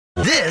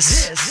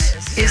This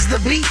is The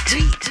Beat.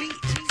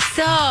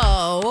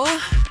 So,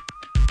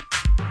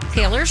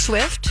 Taylor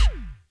Swift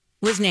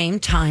was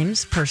named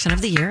Time's Person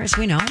of the Year, as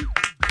we know.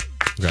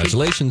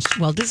 Congratulations.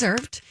 Well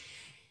deserved.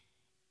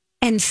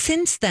 And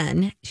since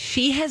then,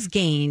 she has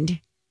gained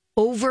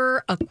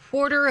over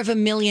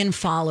 250,000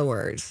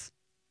 followers.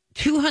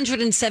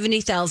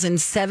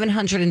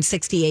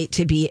 270,768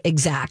 to be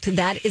exact.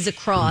 That is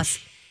across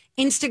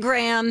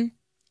Instagram,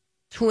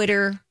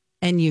 Twitter,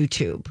 and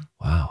YouTube.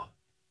 Wow.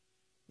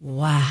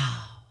 Wow.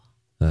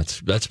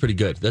 That's pretty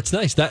good. That's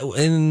nice. That's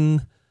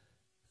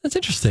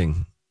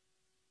interesting.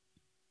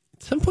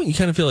 At some point, you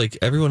kind of feel like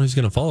everyone who's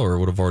going to follow her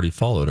would have already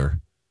followed her.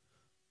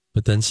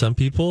 But then some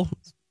people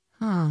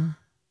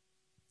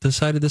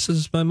decided this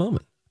is my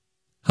moment.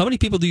 How many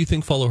people do you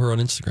think follow her on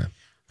Instagram?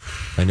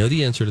 I know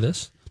the answer to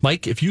this.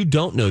 Mike, if you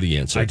don't know the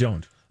answer. I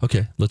don't.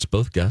 Okay, let's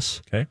both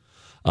guess. Okay.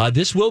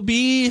 This will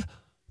be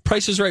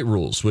Price is Right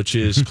rules, which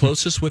is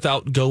closest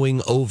without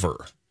going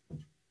over.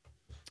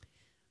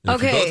 And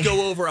Okay. If you both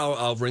go over,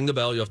 I'll ring the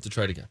bell. You have to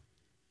try it again.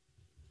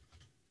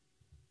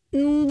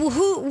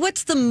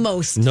 What's the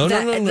most? No. The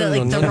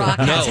Rock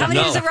has. How many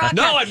does The Rock have?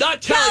 No, I'm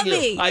not telling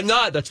Tell you. me. I'm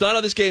not. That's not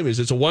how this game is.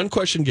 It's a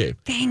one-question game.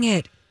 Dang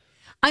it.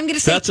 I'm going to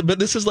say. But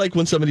this is like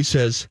when somebody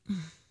says,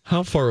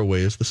 how far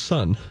away is the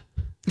sun?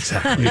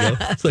 Exactly.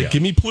 It's like,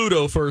 give me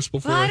Pluto first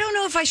before. Well, I don't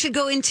know if I should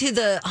go into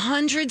the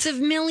hundreds of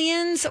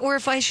millions or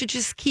if I should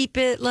just keep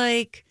it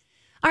like.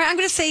 All right, I'm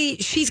going to say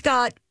she's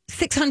got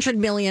 600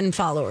 million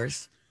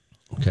followers.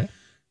 Okay.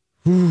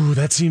 Ooh,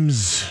 that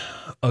seems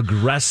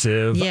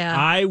aggressive. Yeah.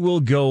 I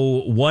will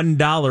go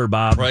 $1,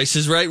 Bob. Price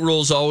is Right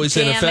rules always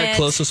in Damn effect. it.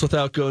 Closest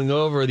without going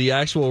over. The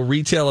actual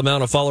retail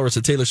amount of followers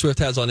that Taylor Swift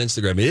has on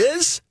Instagram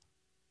is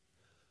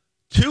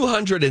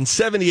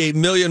 278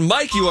 million.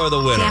 Mike, you are the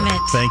winner. Damn it.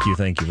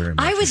 Thank you very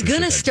much. I was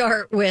going to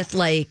start with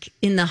like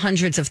in the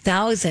hundreds of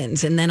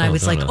thousands. And then I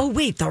was like, no. oh,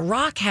 wait, The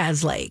Rock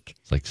has like.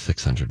 It's like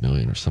 600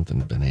 million or something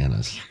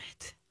bananas. Damn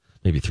it.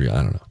 Maybe 3.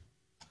 I don't know.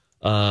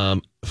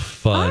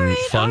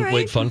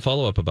 Fun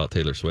follow up about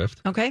Taylor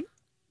Swift. Okay.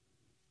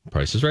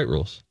 Price is Right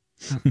rules.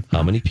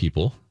 How many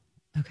people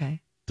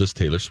Okay. does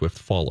Taylor Swift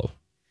follow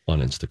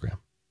on Instagram?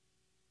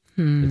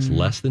 It's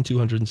less than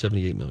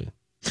 278 million.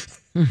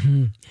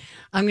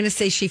 I'm going to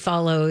say she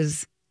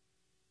follows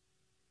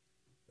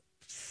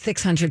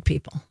 600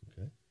 people.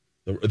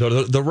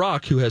 The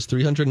Rock, who has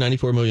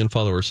 394 million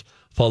followers,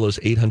 follows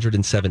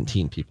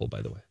 817 people,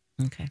 by the way.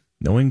 Okay.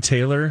 Knowing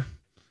Taylor,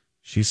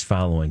 she's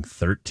following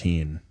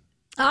 13.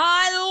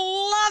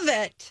 I love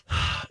it.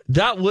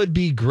 That would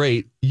be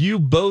great. You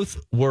both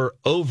were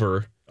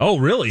over. Oh,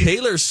 really?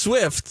 Taylor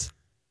Swift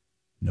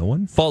No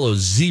one? follows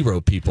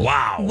 0 people.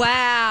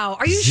 Wow.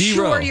 Are you 0.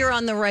 sure you're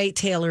on the right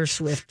Taylor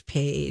Swift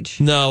page?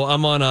 No,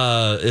 I'm on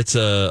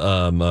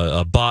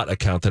a bot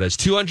account that has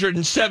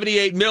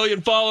 278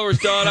 million followers,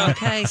 Donna.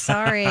 Okay,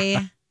 sorry.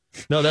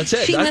 No, that's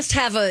it.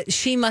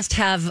 She must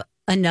have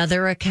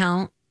another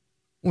account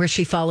where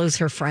she follows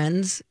her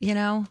friends, you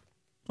know?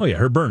 Oh, yeah,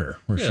 her burner,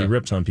 where she Yeah.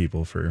 rips on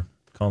people for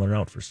calling her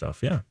out for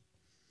stuff. Yeah.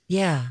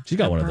 Yeah. She's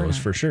got her one of those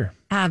burner. for sure.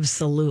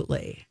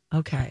 Absolutely.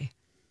 Okay.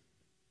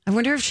 I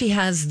wonder if she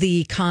has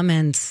the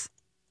comments.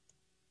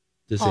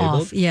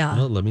 Disabled? Off, yeah.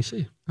 Well, let me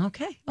see.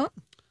 Okay. Oh,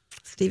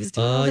 Steve is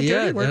doing all the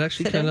dirty work that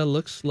actually today. kind of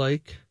looks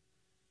like,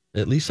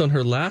 at least on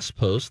her last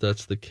post,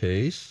 that's the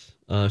case.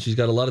 She's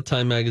got a lot of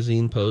Time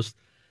Magazine posts.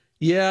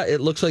 Yeah, it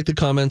looks like the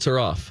comments are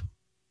off.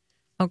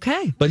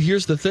 Okay. But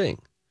here's the thing.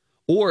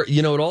 Or,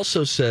 it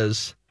also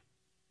says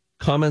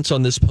comments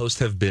on this post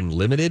have been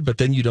limited, but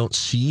then you don't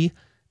see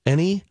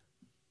any.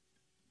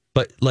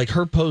 But like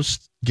her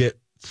posts get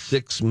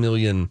 6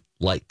 million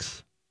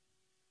likes,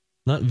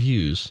 not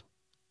views,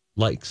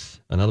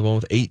 likes. Another one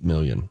with 8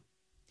 million.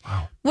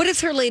 Wow. What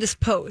is her latest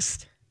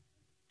post?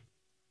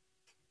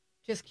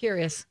 Just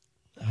curious.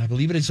 I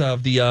believe it is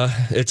of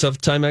it's of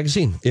Time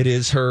Magazine. It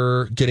is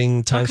her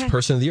getting Time's Okay.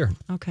 Person of the Year.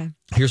 Okay.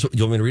 Here's what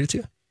you want me to read it to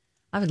you.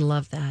 I would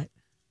love that.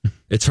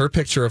 It's her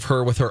picture of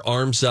her with her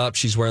arms up.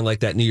 She's wearing like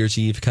that New Year's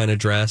Eve kind of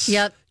dress.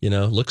 Yep.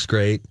 Looks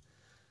great.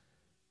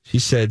 She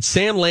said,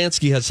 Sam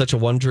Lansky has such a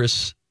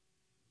wondrous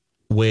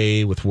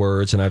way with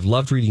words, and I've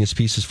loved reading his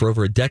pieces for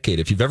over a decade.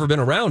 If you've ever been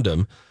around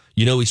him,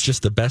 he's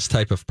just the best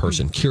type of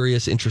person.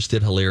 Curious,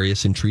 interested,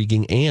 hilarious,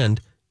 intriguing, and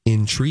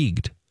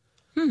intrigued.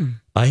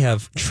 I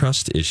have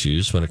trust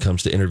issues when it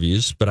comes to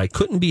interviews, but I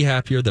couldn't be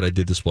happier that I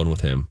did this one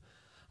with him.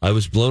 I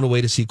was blown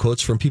away to see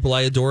quotes from people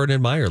I adore and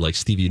admire, like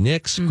Stevie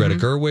Nicks, Greta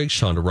Gerwig,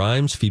 Shonda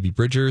Rhimes, Phoebe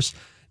Bridgers,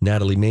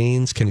 Natalie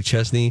Maines, Kenny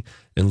Chesney,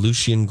 and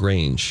Lucian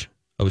Grange.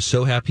 I was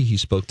so happy he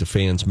spoke to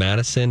fans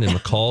Madison and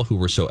McCall, who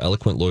were so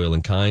eloquent, loyal,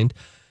 and kind.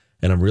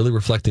 And I'm really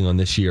reflecting on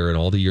this year and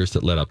all the years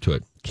that led up to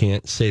it.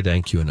 Can't say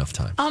thank you enough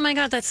times. Oh my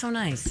God, that's so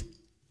nice.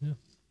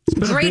 It's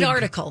been a Great big-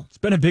 article. It's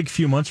been a big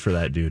few months for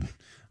that dude.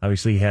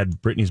 Obviously, he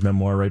had Britney's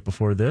memoir right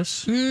before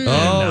this. And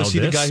now is he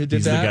the guy who did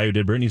he's that? the guy who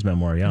did Britney's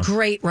memoir, yeah.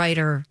 Great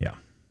writer. Yeah.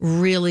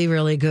 Really,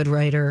 really good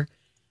writer.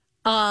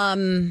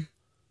 Mike,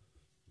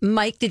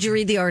 did you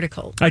read the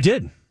article? I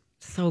did.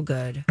 So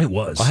good. It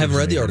was. I haven't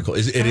read the amazing. article.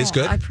 It is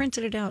good? I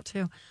printed it out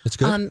too. It's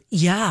good?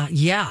 Yeah.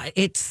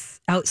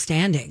 It's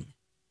outstanding.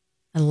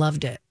 I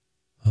loved it.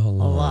 How I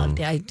long?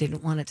 loved it. I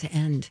didn't want it to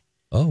end.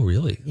 Oh,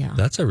 really? Yeah.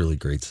 That's a really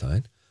great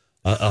sign.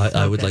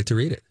 I would good. like to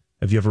read it.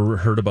 Have you ever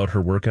heard about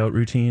her workout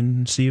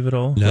routine, Steve, at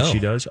all? No. What she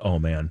does? Oh,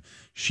 man.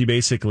 She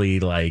basically,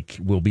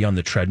 will be on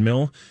the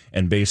treadmill,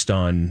 and based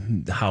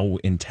on how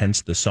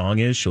intense the song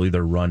is, she'll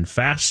either run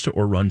fast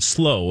or run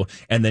slow,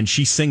 and then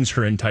she sings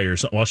her entire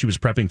song. While she was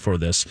prepping for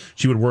this,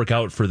 she would work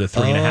out for the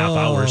 3.5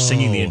 hours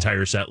singing the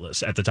entire set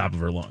list at the top of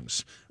her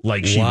lungs,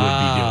 like she would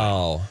be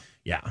doing.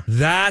 Yeah.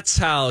 That's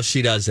how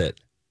she does it.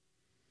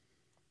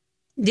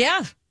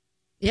 Yeah.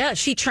 Yeah.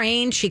 She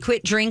trained. She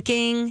quit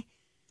drinking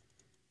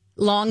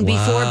long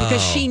before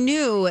because she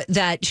knew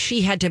that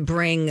she had to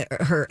bring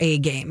her A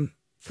game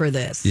for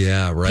this.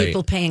 Yeah, right.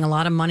 People paying a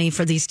lot of money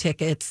for these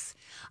tickets.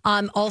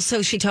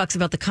 Also, she talks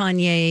about the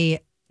Kanye,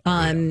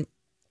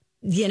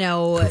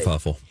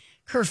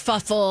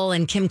 kerfuffle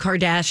and Kim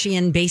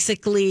Kardashian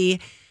basically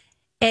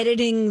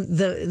editing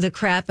the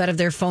crap out of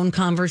their phone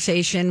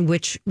conversation,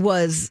 which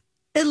was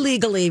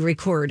illegally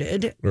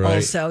recorded. Right.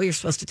 Also, you're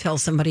supposed to tell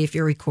somebody if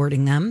you're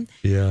recording them.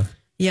 Yeah.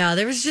 Yeah,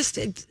 there was just,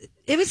 it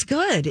was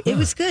good. It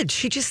was good.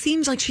 She just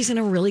seems like she's in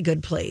a really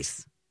good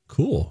place.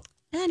 Cool.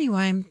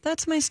 Anyway,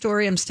 that's my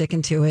story. I'm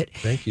sticking to it.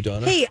 Thank you,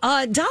 Donna. Hey,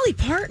 Dolly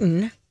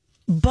Parton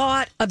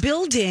bought a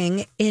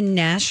building in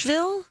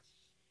Nashville,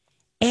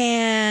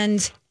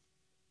 and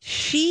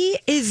she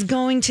is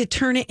going to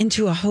turn it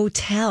into a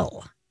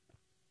hotel.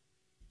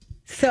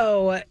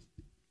 So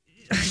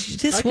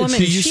this I could woman,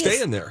 see you she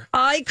staying there.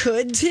 I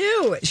could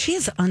too. She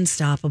is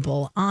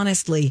unstoppable,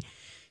 honestly.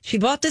 She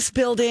bought this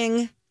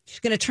building. She's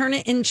going to turn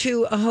it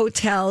into a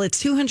hotel. It's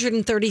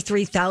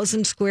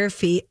 233,000 square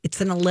feet. It's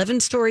an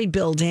 11-story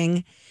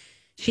building.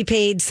 She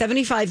paid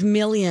 $75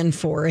 million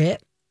for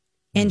it.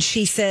 And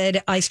she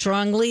said, I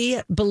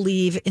strongly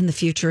believe in the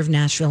future of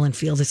Nashville and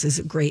feel this is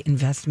a great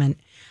investment.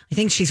 I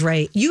think she's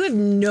right. You have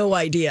no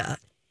idea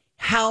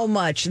how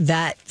much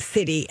that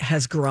city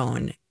has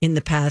grown in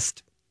the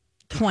past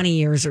 20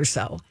 years or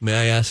so. May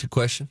I ask a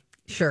question?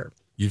 Sure.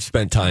 You've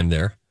spent time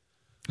there.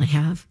 I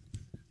have.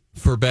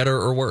 For better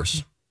or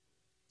worse?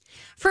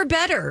 For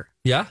better.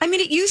 Yeah? I mean,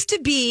 it used to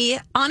be,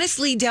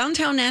 honestly,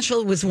 downtown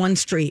Nashville was one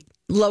street,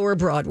 Lower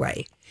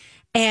Broadway.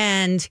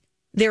 And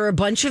there are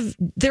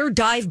there are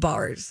dive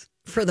bars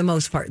for the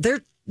most part.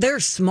 They're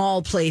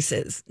small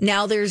places.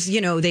 Now there's,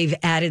 they've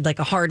added like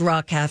a Hard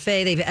Rock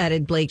Cafe. They've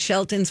added Blake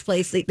Shelton's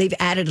place. They've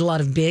added a lot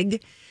of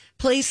big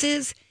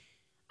places.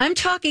 I'm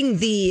talking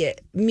the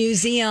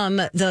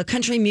museum, the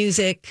country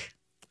music.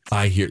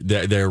 I hear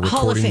their Hall of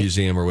recording Fame.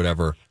 museum or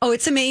whatever. Oh,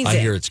 it's amazing. I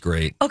hear it's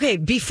great. Okay,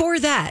 before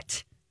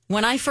that,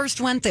 when I first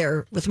went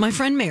there with my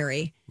friend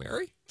Mary,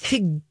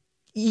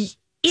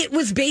 it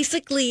was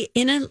basically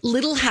in a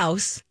little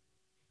house.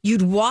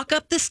 You'd walk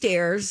up the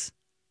stairs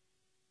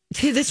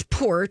to this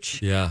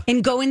porch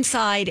and go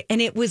inside,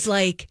 and it was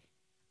like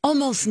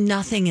almost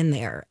nothing in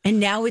there. And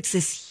now it's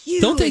this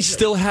huge. Don't they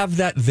still have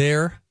that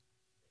there?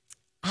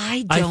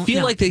 I don't feel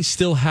know. like they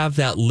still have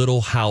that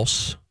little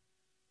house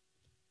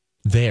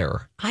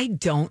there. I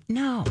don't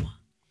know.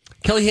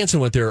 Kelly Hansen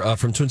went there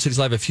from Twin Cities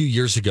Live a few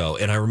years ago,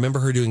 and I remember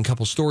her doing a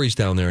couple stories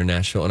down there in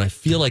Nashville, and I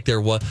feel like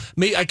there was...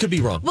 Maybe I could be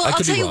wrong. Well, I'll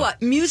tell you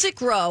what.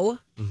 Music Row,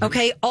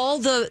 okay, all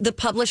the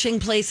publishing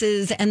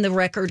places and the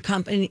record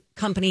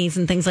companies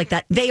and things like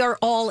that, they are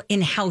all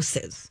in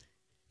houses.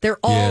 They're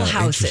all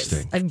houses.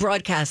 Interesting. I've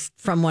broadcast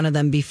from one of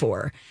them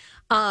before.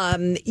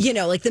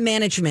 Like the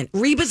management.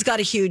 Reba's got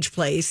a huge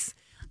place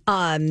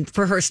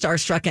for her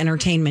Starstruck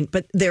Entertainment,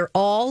 but they're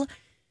all...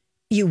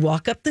 You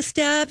walk up the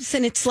steps,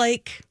 and it's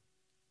like...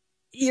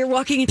 You're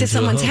walking into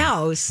someone's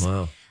house.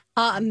 Wow.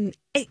 To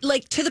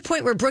the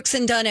point where Brooks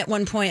and Dunn, at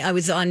one point, I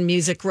was on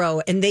Music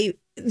Row, and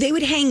they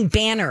would hang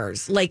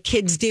banners like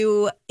kids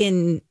do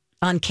on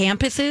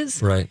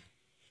campuses. Right.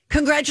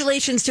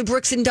 Congratulations to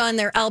Brooks and Dunn.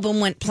 Their album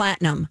went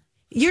platinum.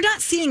 You're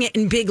not seeing it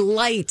in big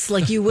lights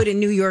like you would in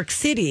New York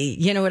City.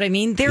 You know what I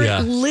mean?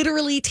 They're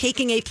literally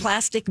taking a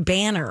plastic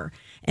banner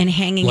and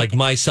hanging like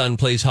my son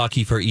plays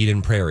hockey for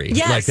Eden Prairie.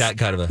 Yes. Like that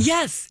kind of a...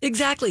 Yes,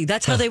 exactly.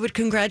 That's how they would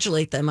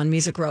congratulate them on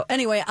Music Row.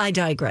 Anyway, I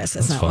digress.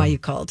 That's not fun. why you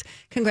called.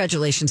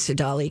 Congratulations to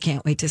Dolly.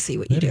 Can't wait to see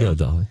what you do. Go,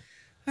 Dolly.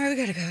 All right, we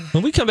got to go.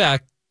 When we come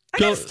back... I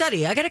got to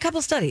study. I got a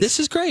couple studies. This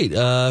is great.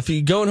 If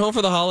you're going home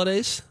for the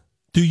holidays,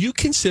 do you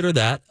consider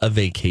that a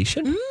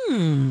vacation?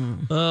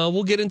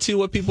 We'll get into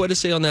what people had to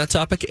say on that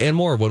topic and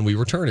more when we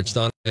return. It's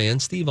Don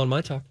and Steve on My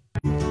Talk.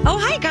 Oh,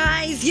 hi,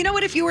 guys. You know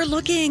what? If you were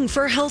looking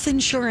for health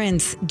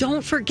insurance,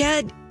 don't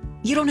forget,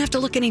 you don't have to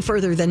look any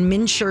further than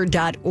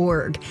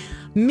MNsure.org.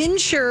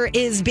 MNsure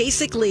is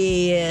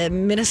basically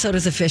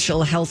Minnesota's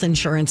official health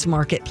insurance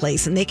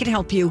marketplace, and they can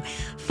help you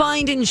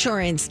find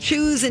insurance,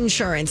 choose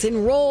insurance,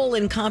 enroll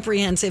in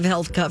comprehensive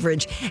health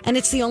coverage, and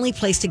it's the only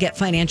place to get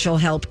financial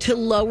help to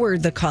lower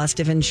the cost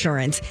of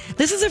insurance.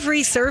 This is a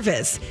free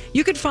service.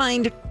 You could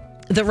find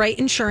the right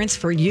insurance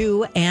for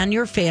you and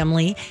your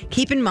family.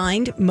 Keep in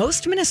mind,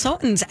 most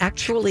Minnesotans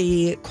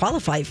actually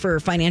qualify for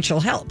financial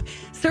help.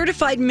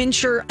 Certified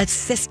MNsure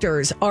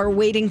assisters are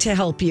waiting to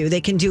help you. They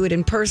can do it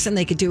in person.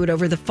 They could do it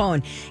over the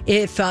phone.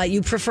 If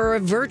you prefer a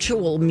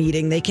virtual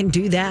meeting, they can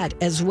do that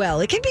as well.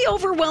 It can be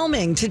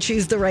overwhelming to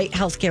choose the right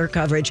healthcare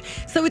coverage.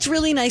 So it's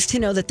really nice to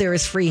know that there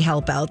is free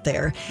help out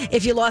there.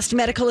 If you lost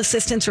medical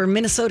assistance or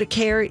Minnesota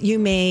Care, you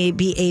may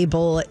be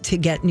able to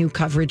get new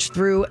coverage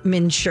through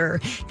MNsure.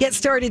 Get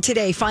started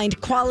today.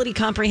 Find quality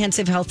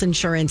comprehensive health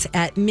insurance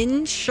at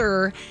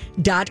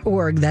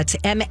MNsure.org. That's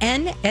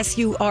MNSURE.org.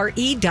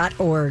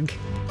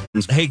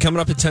 Hey, coming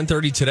up at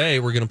 10:30 today,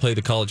 we're going to play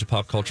the College of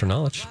Pop Culture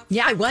Knowledge.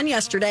 Yeah, I won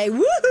yesterday.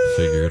 Woohoo!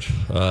 Figured.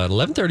 At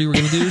 11:30, we're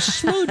going to do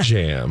Slow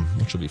Jam,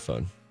 which will be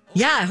fun.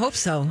 Yeah, I hope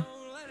so.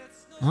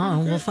 Oh,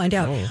 we'll find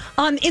out.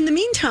 In the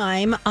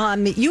meantime,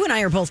 you and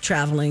I are both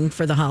traveling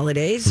for the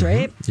holidays,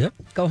 right? Yep.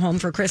 Go home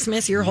for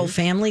Christmas. Your whole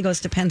family goes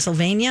to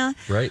Pennsylvania.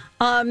 Right.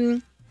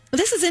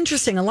 This is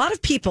interesting. A lot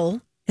of people,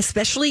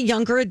 especially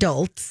younger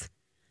adults,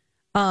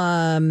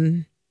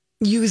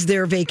 use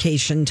their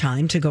vacation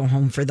time to go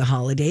home for the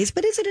holidays.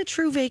 But is it a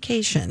true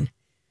vacation?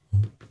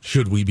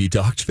 Should we be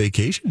docked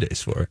vacation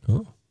days for it?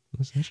 Oh,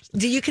 that's interesting.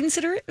 Do you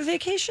consider it a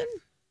vacation?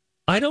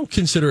 I don't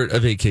consider it a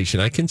vacation.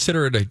 I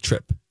consider it a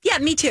trip. Yeah,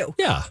 me too.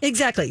 Yeah.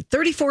 Exactly.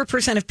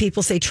 34% of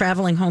people say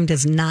traveling home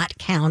does not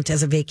count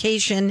as a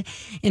vacation.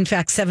 In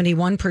fact,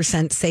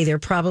 71% say they're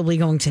probably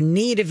going to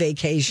need a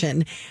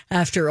vacation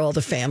after all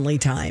the family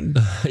time.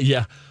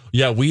 Yeah.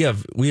 Yeah, we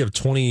have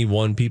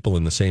 21 people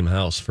in the same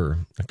house for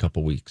a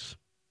couple weeks.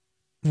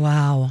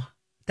 Wow.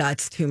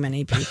 That's too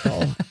many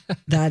people.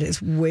 That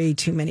is way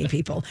too many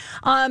people.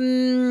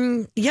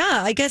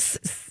 Yeah, I guess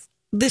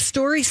this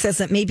story says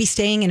that maybe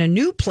staying in a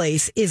new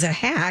place is a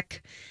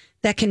hack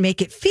that can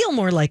make it feel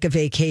more like a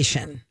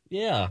vacation.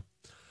 Yeah.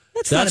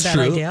 That's not a bad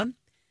idea.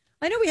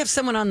 I know we have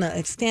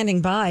someone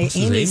standing by.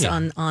 Amy's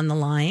Amy. on the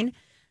line.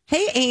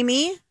 Hey,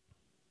 Amy.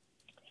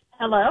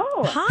 Hello.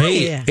 Hi.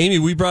 Hey, Amy,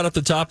 we brought up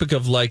the topic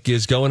of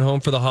is going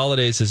home for the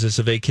holidays, is this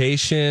a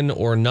vacation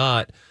or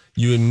not?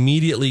 You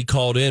immediately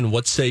called in.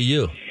 What say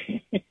you?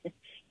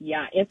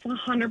 Yeah, it's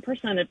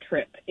 100% a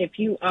trip. If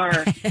you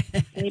are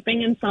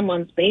sleeping in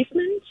someone's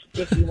basement,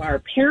 if you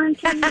are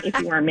parenting, if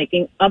you are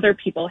making other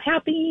people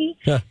happy,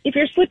 if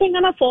you're sleeping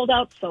on a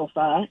fold-out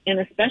sofa, and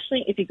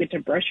especially if you get to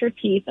brush your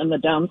teeth in the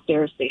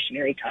downstairs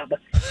stationary tub,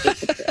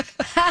 it's a trip.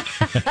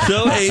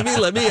 So, Amy,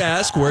 let me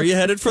ask, where are you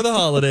headed for the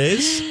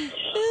holidays?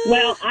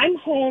 Well, I'm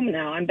home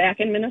now. I'm back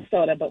in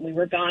Minnesota, but we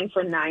were gone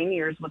for 9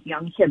 years with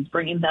young kids,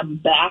 bringing them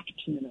back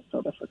to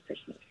Minnesota for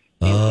Christmas.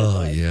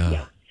 Oh,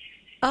 yeah.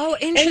 Oh,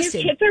 And your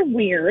interesting. kids are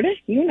weird.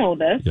 You know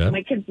this. Yeah.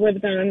 My kids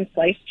lived on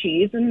sliced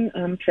cheese and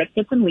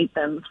Triscuits and wheat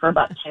thins for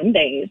about 10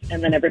 days.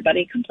 And then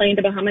everybody complained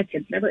about how my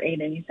kids never ate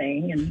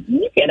anything. And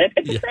you get it.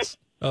 It's a trip. Yes.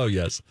 Oh,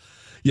 yes.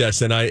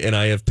 Yes, and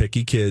I have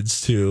picky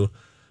kids, too,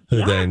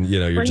 who then,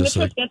 you're Bring just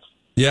the like... Triscuits.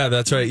 Yeah,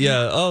 that's right.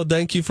 Yeah. Oh,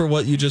 thank you for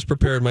what you just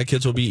prepared. My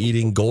kids will be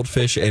eating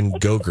goldfish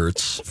and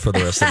Go-Gurts for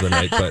the rest of the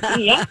night, but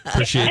Yeah.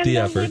 appreciate and the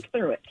they'll effort. live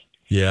through it.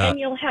 Yeah. And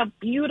you'll have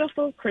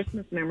beautiful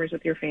Christmas memories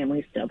with your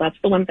family still. That's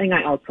the one thing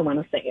I also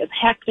want to say. As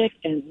hectic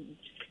and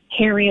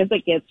hairy as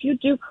it gets, you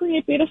do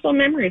create beautiful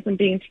memories, and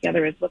being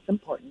together is what's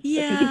important. So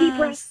take a deep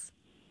breath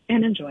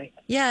and enjoy.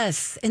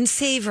 Yes, and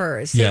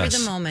savor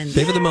the moment.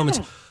 Savor the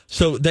moments.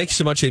 So thank you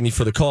so much, Amy,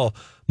 for the call.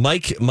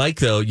 Mike,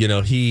 though,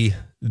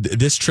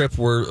 this trip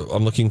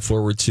I'm looking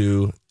forward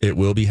to. It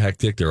will be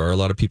hectic. There are a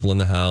lot of people in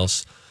the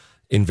house.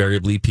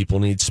 Invariably,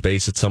 people need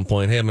space at some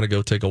point. Hey, I'm going to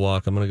go take a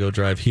walk. I'm going to go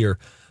drive here.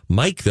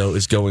 Mike, though,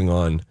 is going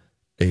on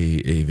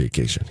a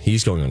vacation.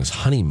 He's going on his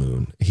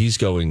honeymoon. He's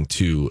going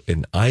to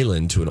an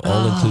island, to an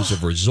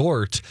all-inclusive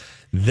resort.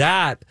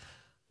 That,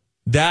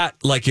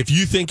 if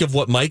you think of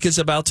what Mike is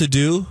about to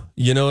do,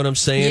 you know what I'm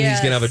saying? Yes. He's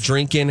going to have a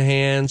drink in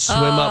hand,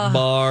 swim-up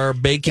bar,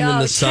 baking in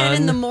the sun.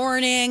 10 in the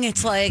morning.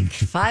 It's like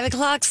 5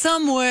 o'clock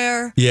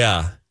somewhere.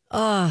 Yeah.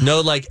 Oh,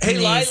 No, hey,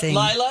 amazing.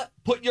 Lila,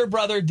 put your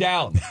brother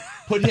down.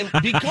 Put him,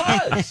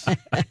 because...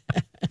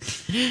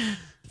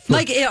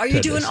 Mike, are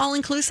you doing all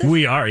inclusive?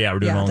 We are, yeah. We're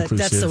doing all inclusive.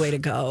 That's the way to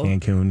go.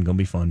 Cancun, gonna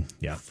be fun.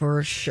 Yeah.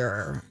 For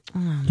sure.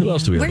 Who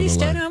else do we have Where are you on the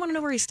staying? line? I want to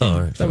know where you're staying.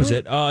 All right. That was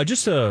it.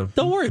 Just a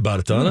Don't worry about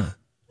it, Donna.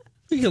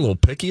 You get a little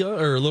picky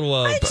or a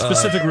little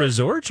specific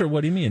resort, or what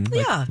do you mean?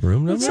 Yeah.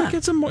 room number?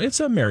 It's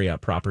a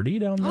Marriott property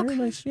down there. Okay.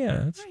 Nice.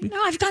 Yeah. No,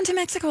 I've gone to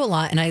Mexico a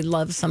lot, and I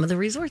love some of the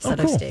resorts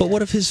that I've cool. stayed But at.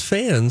 what if his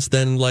fans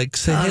then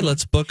say, hey,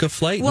 let's book a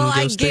flight? Well, and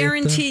go I stay at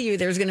guarantee you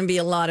there's going to be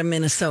a lot of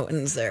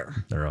Minnesotans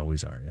there. There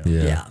always are.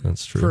 Yeah. Yeah,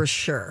 that's true. For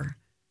sure.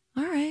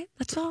 All right.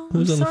 That's all.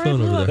 Who's I'm on the sorry,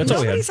 phone over look, there? That's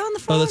all we had. Nobody's on the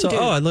phone. Oh, that's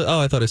all. dude.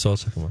 I thought I saw a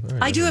second one. All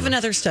right, I do have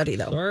another study,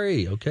 though.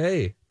 Sorry.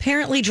 Okay.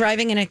 Apparently,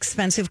 driving an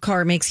expensive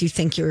car makes you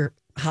think you're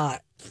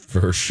hot.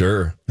 For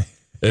sure.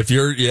 If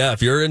you're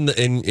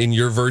in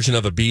your version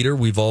of a beater,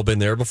 we've all been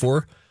there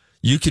before.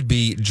 You could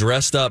be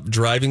dressed up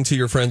driving to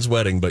your friend's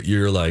wedding, but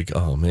you're like,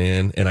 oh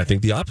man. And I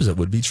think the opposite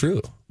would be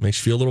true. Makes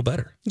you feel a little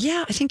better.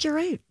 Yeah, I think you're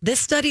right. This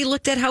study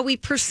looked at how we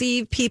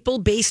perceive people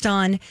based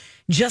on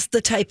just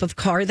the type of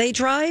car they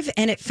drive,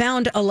 and it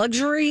found a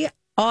luxury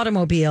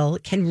automobile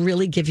can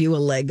really give you a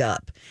leg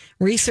up.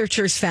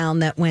 Researchers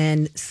found that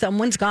when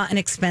someone's got an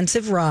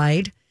expensive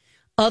ride,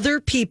 other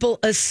people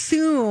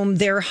assume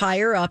they're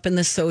higher up in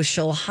the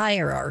social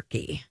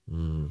hierarchy.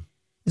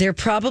 They're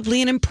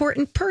probably an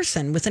important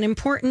person with an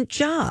important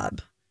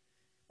job,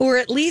 or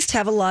at least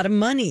have a lot of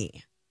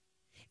money.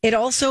 It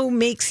also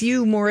makes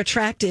you more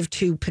attractive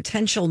to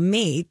potential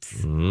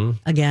mates.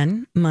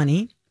 Again,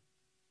 money.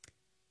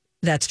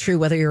 That's true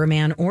whether you're a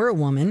man or a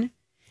woman.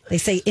 They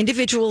say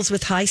individuals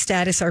with high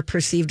status are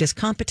perceived as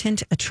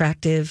competent,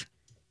 attractive,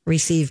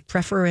 receive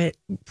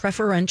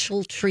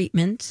preferential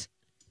treatment,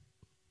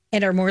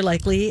 and are more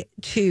likely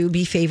to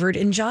be favored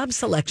in job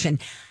selection.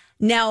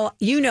 Now,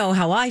 you know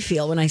how I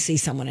feel when I see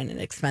someone in an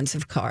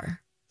expensive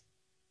car.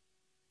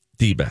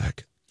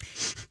 D-bag.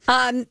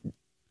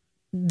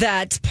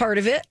 That's part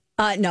of it.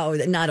 No,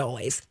 not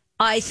always.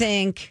 I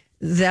think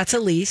that's a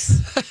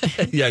lease.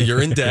 Yeah,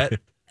 you're in debt.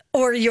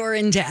 Or you're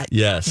in debt.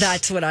 Yes.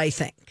 That's what I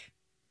think.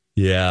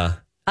 Yeah.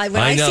 When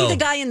I see the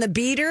guy in the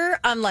beater,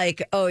 I'm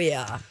like, oh,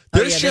 yeah.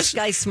 This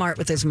guy's smart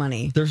with his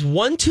money. There's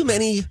one too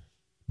many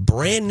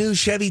brand new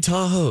Chevy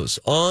Tahoes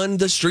on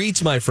the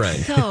streets, my friend.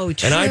 So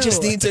true. And I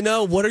just need to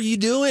know, what are you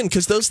doing?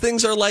 Because those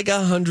things are like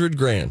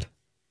 $100,000.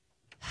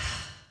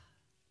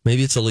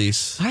 Maybe it's a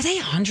lease. Are they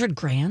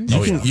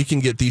 $100,000? You can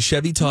get these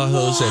Chevy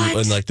Tahoes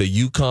and like the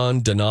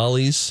Yukon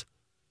Denali's,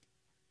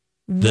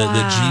 the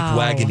Jeep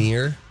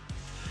Wagoneer.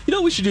 You know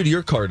what we should do to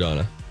your car,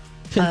 Donna?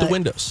 Tint the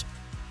windows.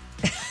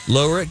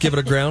 Lower it, give it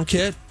a ground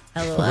kit.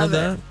 I love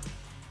that.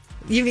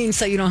 You mean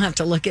so you don't have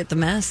to look at the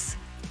mess?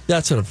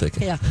 That's what I'm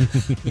thinking.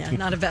 Yeah,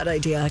 not a bad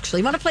idea,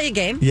 actually. Want to play a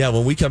game? Yeah,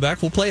 when we come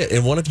back, we'll play it.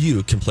 And one of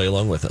you can play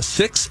along with us.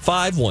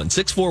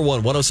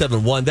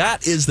 651-641-1071.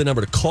 That is the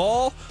number to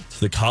call to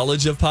the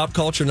College of Pop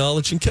Culture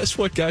Knowledge. And guess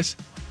what, guys?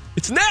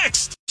 It's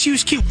next.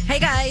 Choose cute. Hey,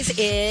 guys,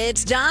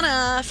 it's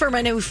Donna for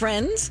my new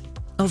friends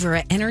over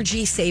at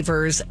Energy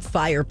Savers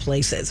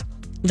Fireplaces.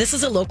 This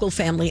is a local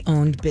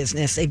family-owned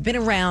business. They've been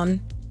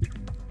around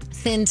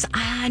since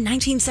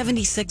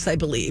 1976, I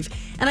believe.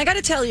 And I got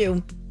to tell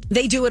you,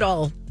 they do it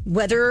all.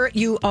 Whether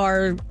you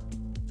are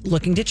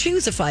looking to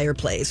choose a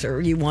fireplace or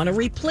you want to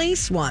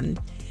replace one,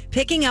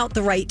 picking out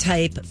the right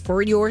type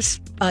for your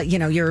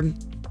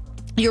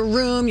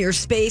room, your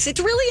space,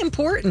 it's really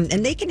important.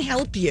 And they can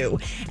help you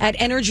at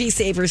Energy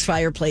Savers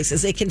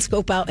Fireplaces. They can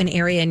scope out an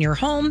area in your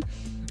home.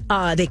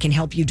 They can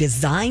help you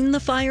design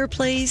the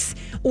fireplace,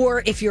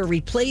 or if you're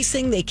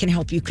replacing, they can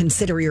help you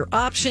consider your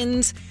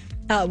options,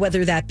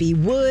 whether that be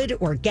wood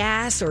or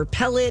gas or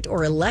pellet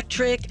or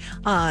electric,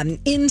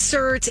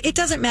 inserts. It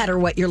doesn't matter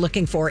what you're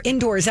looking for.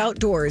 Indoors,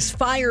 outdoors,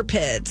 fire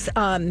pits.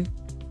 I'll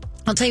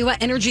tell you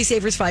what, Energy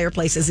Savers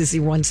Fireplaces is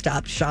your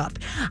one-stop shop.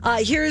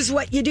 Here's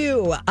what you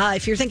do.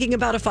 If you're thinking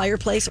about a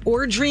fireplace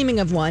or dreaming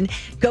of one,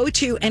 go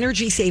to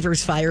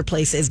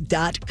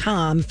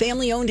EnergySaversFireplaces.com.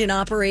 Family-owned and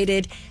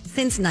operated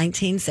since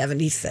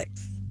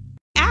 1976.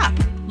 App.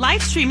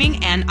 Live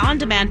streaming and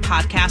on-demand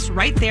podcasts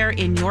right there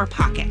in your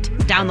pocket.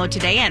 Download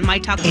today at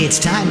MyTalk. It's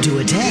time to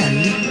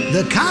attend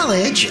the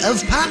College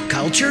of Pop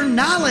Culture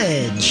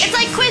Knowledge. It's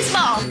like Quiz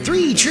Ball.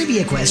 3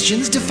 trivia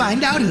questions to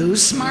find out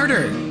who's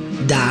smarter.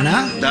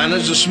 Donna?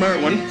 Donna's a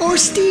smart one. Or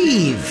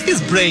Steve? His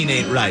brain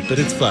ain't right, but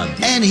it's fun.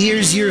 And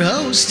here's your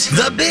host,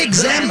 the Big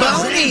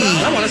Zamboni.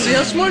 I want to see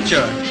how smart you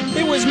are.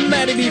 It was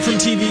Maddie B from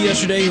TV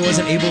yesterday who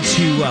wasn't able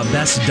to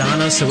best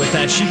Donna, so with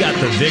that, she got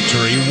the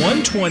victory.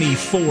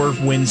 124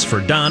 wins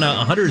for Donna,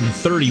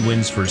 130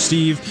 wins for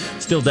Steve.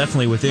 Still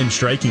definitely within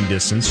striking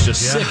distance,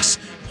 just 6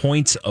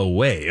 points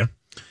away.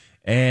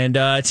 And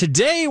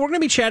today, we're going to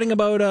be chatting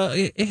about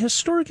a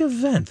historic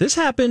event. This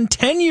happened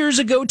 10 years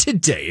ago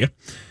today.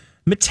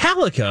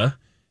 Metallica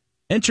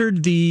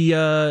entered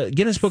the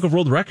Guinness Book of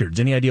World Records.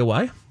 Any idea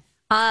why?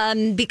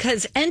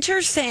 Because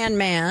Enter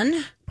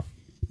Sandman,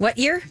 what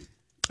year?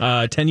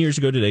 10 years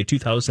ago today,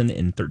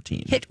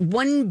 2013. Hit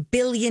 1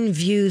 billion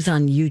views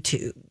on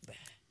YouTube.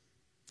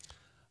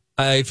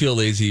 I feel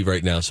lazy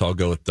right now, so I'll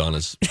go with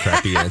Donna's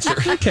crappy answer.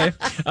 Okay.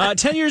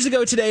 10 years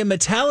ago today,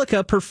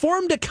 Metallica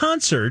performed a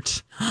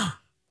concert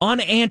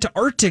on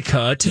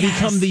Antarctica to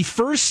become the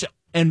first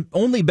and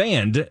only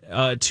band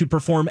to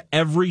perform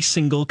every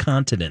single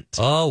continent.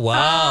 Oh,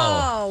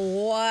 wow.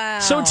 Oh, wow.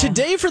 So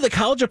today for the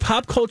College of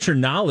Pop Culture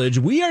Knowledge,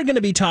 we are going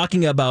to be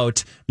talking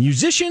about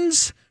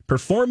musicians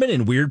performing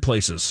in weird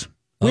places.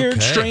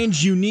 Weird,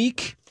 strange,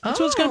 unique. That's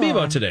what it's going to be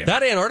about today.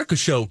 That Antarctica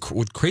show,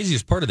 the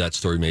craziest part of that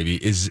story maybe,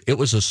 is it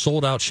was a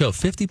sold-out show.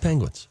 50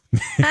 penguins.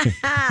 I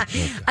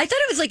thought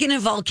it was like in a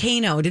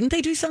volcano. Didn't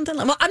they do something?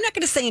 Well, I'm not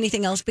going to say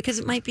anything else because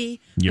it might be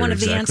one of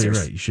the answers. You're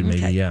exactly right. You should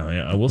maybe,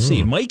 yeah, we'll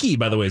see. Mikey,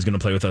 by the way, is going to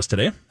play with us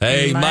today.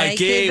 Hey,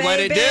 Mikey, what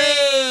it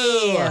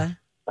do?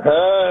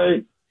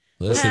 Hey.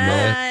 Listen,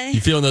 man,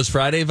 you feeling those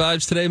Friday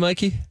vibes today,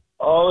 Mikey?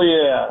 Oh,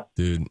 yeah.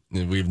 Dude,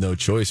 we have no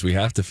choice. We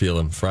have to feel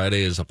them.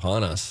 Friday is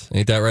upon us.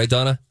 Ain't that right,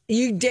 Donna?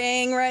 You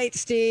dang right,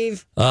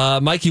 Steve.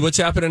 Mikey, what's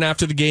happening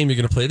after the game? You're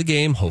going to play the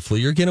game.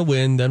 Hopefully you're going to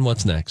win. Then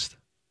what's next?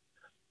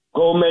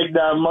 Go make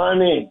that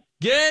money.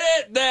 Get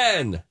it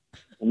then.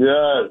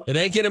 Yes. It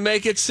ain't going to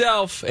make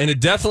itself, and it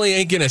definitely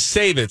ain't going to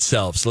save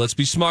itself. So let's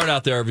be smart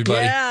out there,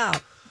 everybody. Yeah.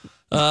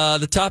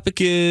 The topic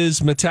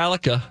is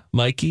Metallica.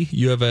 Mikey,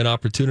 you have an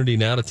opportunity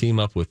now to team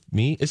up with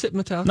me. Is it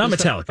Metallica? Not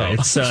Metallica.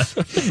 It's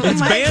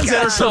bands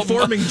that are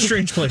performing in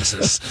strange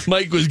places.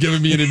 Mike was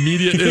giving me an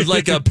immediate, it was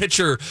like a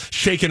pitcher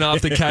shaking off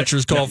the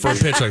catcher's call for a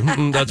pitch. Like,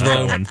 that's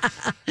wrong.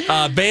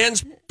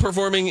 Bands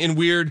performing in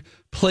weird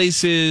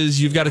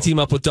places. You've got to team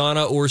up with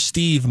Donna or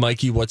Steve.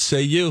 Mikey, what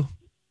say you?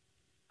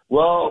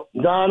 Well,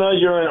 Donna,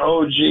 you're an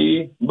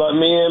OG, but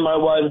me and my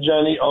wife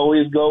Jenny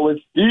always go with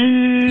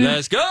Steve.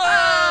 Let's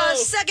go.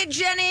 Second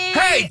Jenny.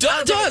 Hey,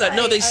 Donna.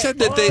 No, they said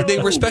that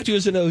they respect you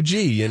as an OG,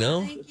 you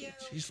know? Thank you.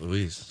 Jeez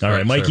Louise. All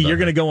right, Mikey, you're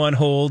going to go on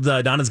hold.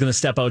 Donna's going to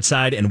step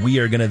outside, and we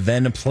are going to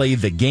then play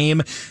the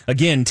game.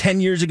 Again,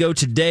 10 years ago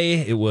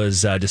today, it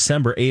was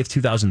December 8th,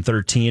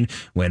 2013,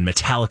 when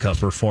Metallica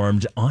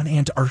performed on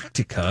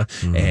Antarctica,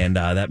 and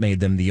that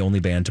made them the only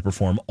band to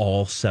perform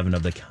all 7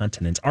 of the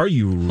continents. Are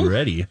you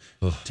ready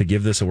to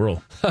give this a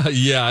whirl?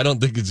 Yeah, I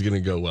don't think it's going to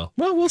go well.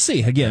 Well, we'll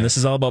see. Again, this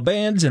is all about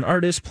bands and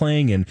artists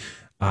playing in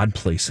odd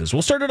places.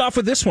 We'll start it off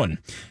with this one.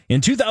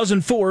 In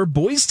 2004,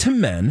 Boyz II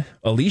Men,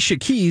 Alicia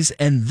Keys,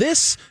 and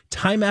this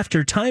Time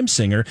After Time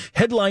singer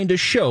headlined a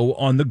show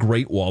on the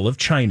Great Wall of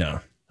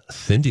China.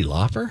 Cyndi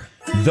Lauper?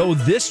 Though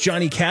this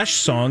Johnny Cash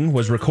song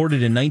was recorded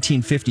in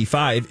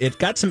 1955, it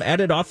got some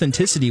added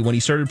authenticity when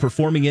he started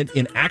performing it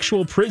in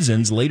actual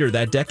prisons later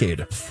that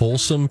decade.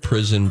 Folsom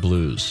Prison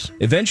Blues.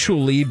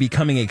 Eventually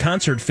becoming a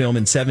concert film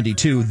in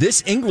 72,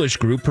 this English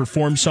group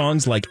performed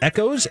songs like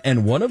Echoes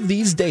and One of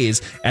These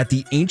Days at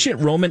the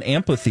ancient Roman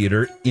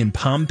amphitheater in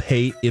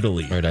Pompeii,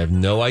 Italy. All right, I have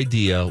no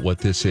idea what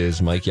this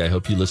is, Mikey. I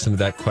hope you listened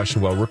to that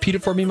question well. Repeat it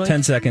for me, Mike.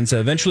 10 seconds.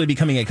 Eventually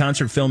becoming a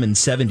concert film in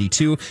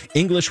 72,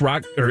 English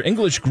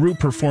group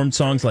performed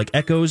songs like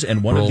Echoes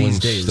and One Rolling of These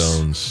Days.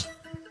 Stones.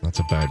 That's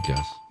a bad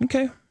guess.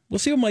 Okay. We'll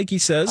see what Mikey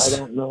says. I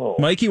don't know.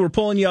 Mikey, we're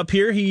pulling you up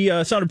here. He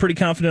sounded pretty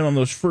confident on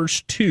those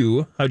first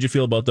 2. How'd you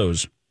feel about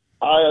those?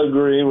 I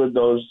agree with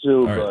those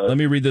two, All right, but let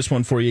me read this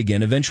one for you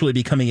again. Eventually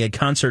becoming a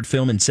concert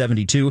film in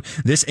 72,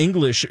 this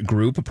English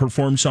group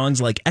performed songs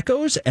like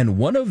Echoes and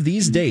One of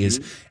These Days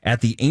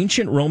at the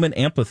ancient Roman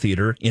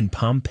amphitheater in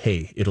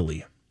Pompeii,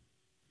 Italy.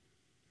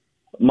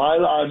 my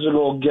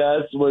logical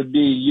guess would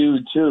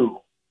be U2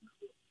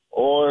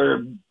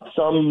 or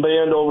some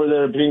band over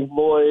there, Pink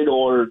Floyd,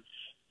 or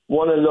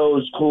one of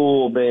those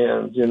cool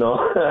bands, you know.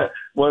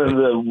 One of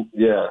the,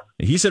 yeah.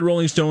 He said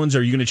Rolling Stones.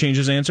 Are you going to change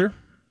his answer?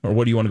 Or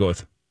what do you want to go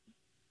with?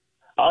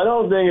 I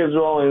don't think it's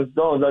Rolling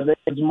Stones. I think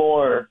it's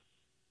more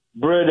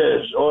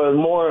British or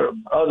more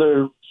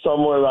other,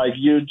 somewhere like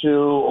U2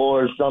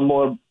 or some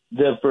more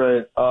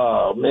different.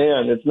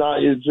 Man, it's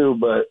not U2,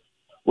 but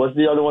what's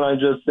the other one I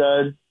just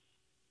said?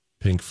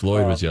 Pink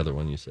Floyd was the other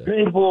one you said.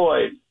 Pink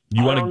Floyd.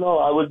 I don't know.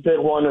 I would pick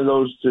one of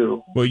those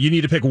two. Well, you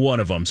need to pick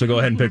one of them, so go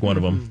ahead and pick one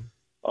of them.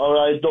 All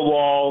right, The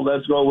Wall.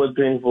 Let's go with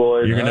Pink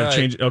Floyd. You're going to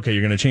change. Okay,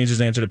 you're going to change his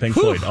answer to Pink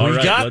Floyd. All we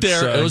right, got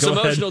there. It was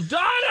emotional.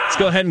 Donna! Let's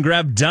go ahead and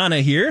grab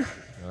Donna here.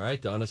 All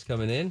right, Donna's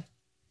coming in.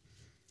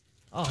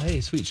 Oh, hey,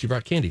 sweet. She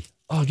brought candy.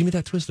 Oh, give me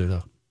that Twizzler,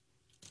 though.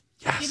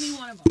 Yes. Give me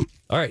one of them.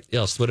 All right,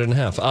 yeah, I'll split it in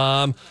half.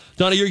 Donna,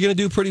 you're going to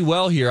do pretty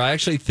well here. I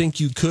actually think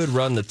you could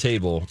run the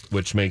table,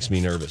 which makes me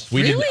nervous.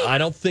 We Really? didn't. I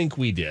don't think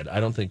we did.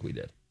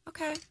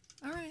 Okay.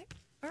 All right.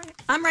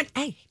 I'm ready.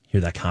 Hey. Hear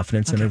that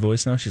confidence in her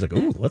voice now? She's like,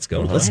 ooh, let's go.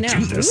 Let's I know.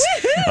 do this.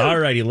 All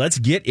righty, let's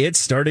get it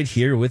started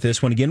here with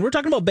this one. Again, we're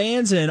talking about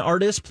bands and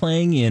artists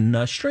playing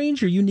in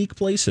strange or unique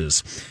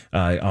places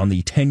on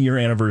the 10-year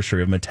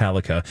anniversary of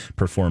Metallica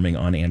performing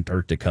on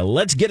Antarctica.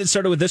 Let's get it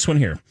started with this one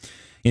here.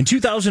 In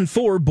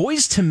 2004,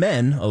 Boyz II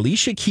Men,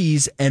 Alicia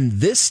Keys, and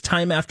this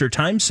Time After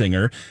Time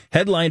singer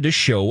headlined a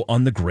show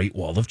on the Great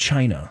Wall of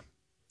China.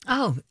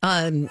 Oh,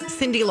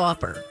 Cyndi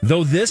Lauper.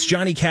 Though this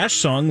Johnny Cash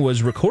song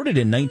was recorded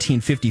in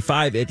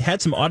 1955, it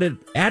had some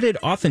added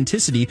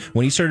authenticity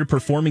when he started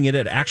performing it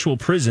at actual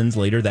prisons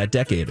later that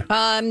decade.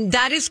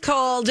 That is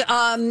called,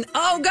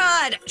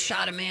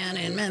 shot a man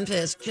in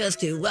Memphis just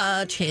to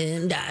watch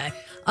him die.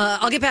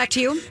 I'll get back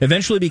to you.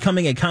 Eventually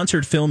becoming a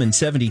concert film in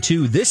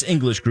 72, this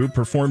English group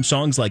performed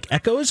songs like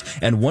Echoes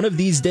and One of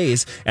These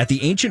Days at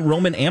the ancient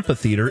Roman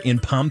amphitheater in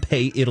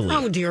Pompeii, Italy.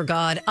 Oh, dear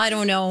God. I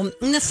don't know.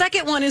 And the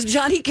second one is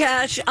Johnny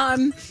Cash.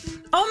 Oh,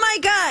 my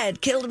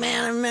God. Killed a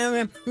man. I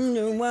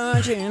remember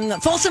watching the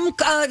Folsom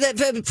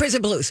the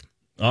Prison Blues.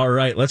 All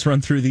right, let's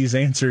run through these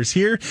answers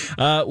here.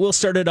 We'll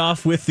start it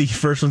off with the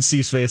first one.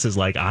 Steve's face is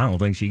like, I don't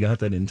think she got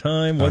that in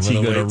time. What's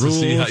he going to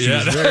rule? You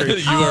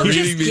are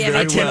reading me very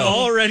well. I can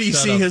already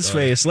see his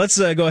face. Let's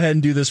go ahead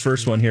and do this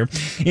first one here.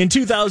 In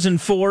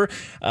 2004,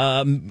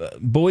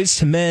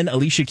 Boyz II Men,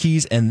 Alicia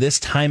Keys, and this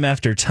Time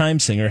After Time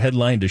singer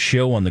headlined a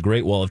show on the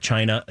Great Wall of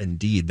China.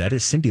 Indeed, that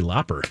is Cyndi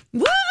Lauper.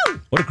 Woo!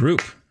 What a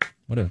group.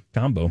 What a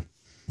combo.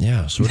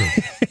 Yeah, sort of.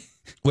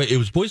 Wait, it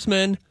was Boyz II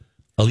Men,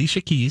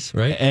 Alicia Keys,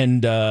 right?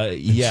 And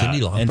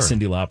Cyndi Lauper. And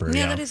Cyndi Lauper.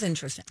 Yeah, that is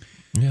interesting.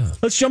 Yeah.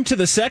 Let's jump to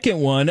the second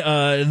one.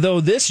 Though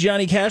this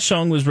Johnny Cash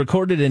song was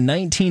recorded in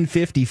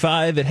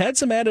 1955, it had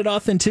some added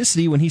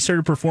authenticity when he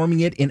started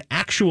performing it in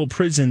actual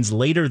prisons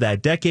later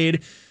that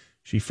decade.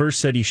 She first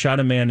said he shot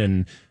a man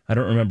in, I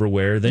don't remember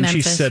where. Then she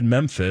Memphis. said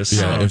Memphis.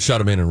 Yeah, and shot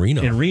a man in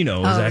Reno. In Reno is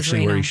it was actually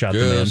where he Reno. shot the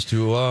man. Just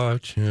to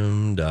watch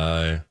him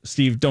die.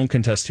 Steve, don't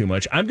contest too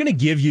much. I'm going to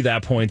give you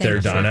that point there,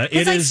 Donna.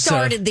 Because I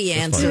started the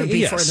answer before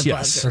the buzzer.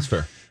 Yes. That's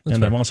fair.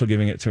 And I'm also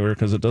giving it to her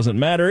because it doesn't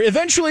matter.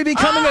 Eventually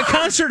becoming a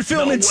concert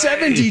film in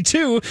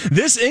 72,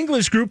 this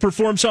English group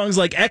performed songs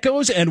like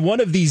Echoes and One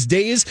of These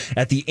Days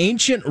at the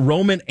ancient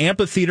Roman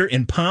amphitheater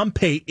in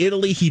Pompeii,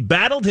 Italy. He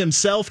battled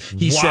himself.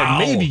 He said,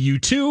 maybe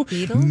U2,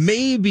 Beatles?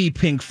 maybe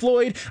Pink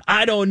Floyd.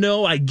 I don't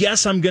know. I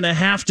guess I'm going to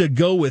have to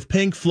go with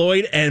Pink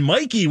Floyd. And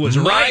Mikey was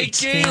right.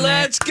 Mikey,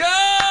 let's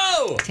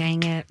go!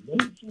 Dang it.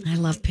 I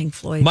love Pink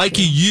Floyd.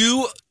 Mikey, too.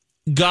 you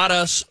got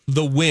us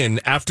the win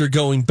after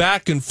going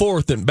back and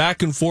forth and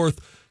back and forth.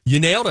 You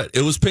nailed it.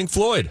 It was Pink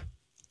Floyd.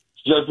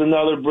 Just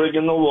another brick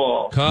in the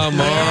wall. Come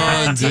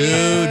on, dude.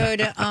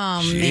 Dude,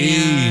 oh,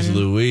 Jeez, man.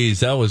 Louise,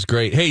 that was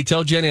great. Hey,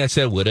 tell Jenny I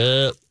said what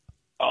up.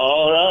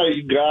 All right,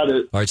 you got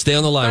it. All right, stay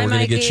on the line. Bye, We're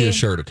going to get Mikey. you a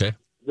shirt, okay?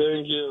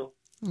 Thank you.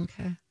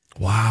 Okay.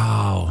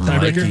 Wow.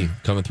 Tiebreaker? Mikey,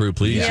 coming through,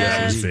 please.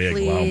 Yes, big.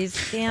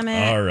 please. Damn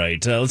it. All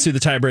right, let's do the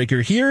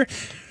tiebreaker here.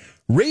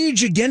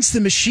 Rage Against the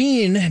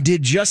Machine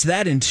did just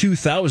that in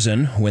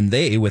 2000 when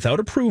they, without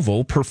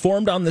approval,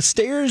 performed on the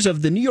stairs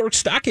of the New York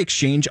Stock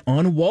Exchange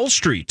on Wall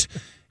Street.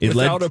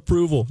 Without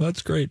approval.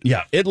 That's great.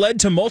 Yeah, it led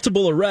to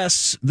multiple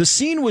arrests. The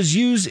scene was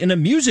used in a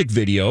music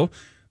video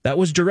that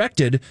was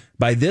directed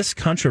by this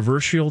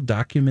controversial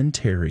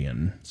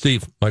documentarian.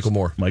 Steve, Michael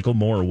Moore. Michael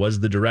Moore was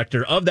the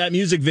director of that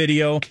music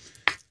video.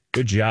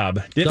 Good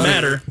job. Didn't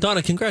matter.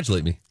 Donna,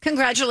 congratulate me.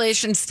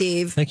 Congratulations,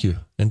 Steve. Thank you.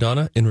 And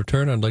Donna, in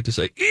return, I'd like to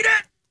say, eat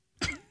it!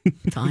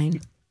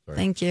 Fine.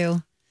 Thank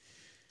you.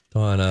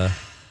 Donna,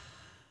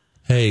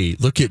 hey,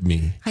 look at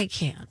me. I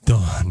can't.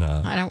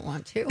 Donna, I don't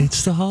want to.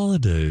 it's the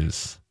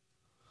holidays.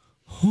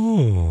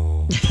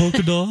 Oh,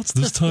 polka dots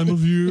this time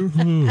of year. Oh.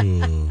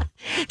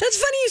 That's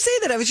funny you say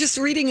that. I was just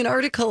reading an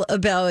article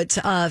about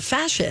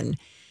fashion.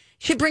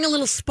 Should bring a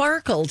little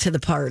sparkle to the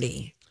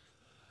party.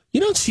 You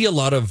don't see a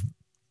lot of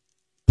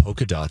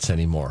polka dots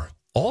anymore.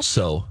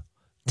 Also,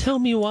 tell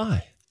me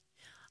why.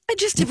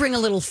 Just to bring a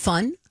little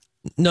fun.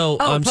 No,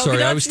 Oh, I'm polka sorry.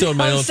 I dots? was still in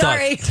my Oh, own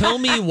sorry. thought. Tell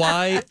me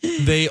why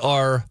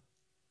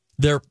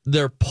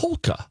they're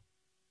polka.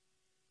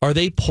 Are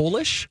they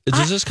Polish?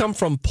 Does this come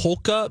from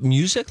polka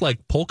music? Like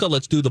polka,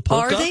 let's do the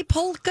polka? Are they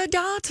polka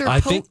dots or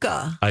polka?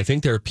 polka? I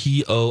think they're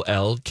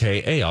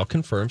Polka. I'll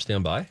confirm.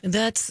 Stand by.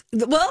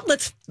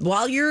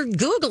 While you're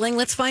Googling,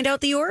 let's find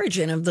out the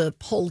origin of the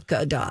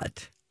polka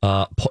dot.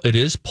 It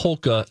is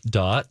polka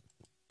dot.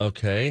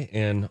 Okay.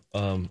 And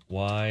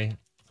why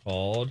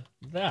called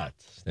that?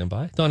 Stand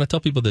by. Donna, tell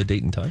people the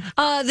date and time.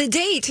 The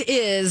date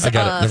is I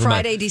got it. Never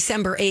Friday, mind.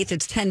 December 8th.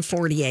 It's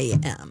 10:40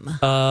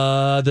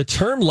 a.m. The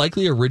term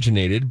likely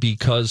originated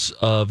because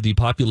of the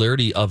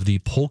popularity of the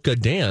polka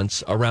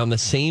dance around the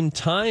same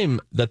time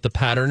that the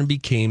pattern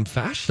became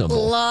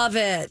fashionable. Love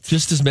it.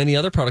 Just as many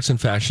other products and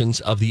fashions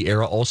of the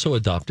era also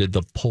adopted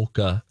the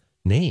polka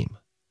name.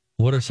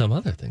 What are some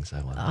other things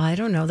I want? I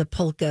don't know, the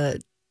polka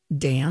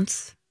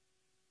dance.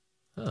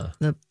 Huh.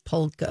 The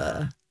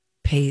polka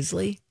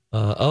paisley.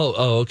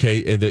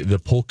 Okay. The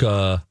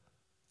polka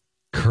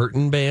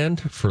curtain band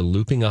for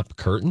looping up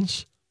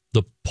curtains.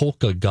 The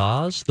polka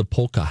gauze, the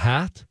polka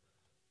hat.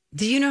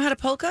 Do you know how to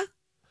polka?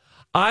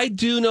 I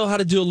do know how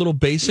to do a little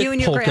basic You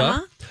and your polka.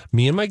 grandma?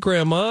 Me and my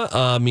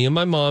grandma, me and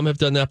my mom have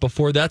done that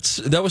before.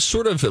 That was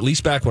sort of, at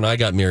least back when I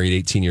got married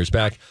 18 years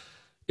back,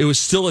 it was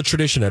still a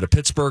tradition at a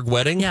Pittsburgh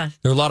wedding. Yeah.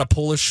 There are a lot of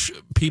Polish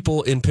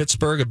people in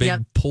Pittsburgh, a big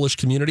Yep. Polish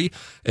community.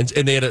 And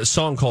they had a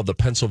song called the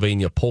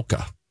Pennsylvania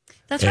Polka.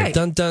 That's And right.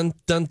 dun dun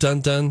dun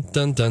dun dun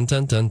dun dun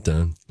dun dun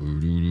dun.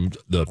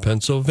 The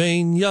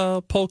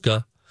Pennsylvania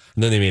Polka.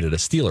 And then they made it a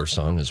Steelers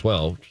song as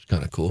well, which is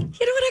kind of cool.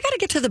 You know what? I got to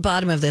get to the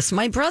bottom of this.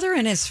 My brother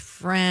and his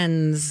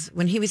friends,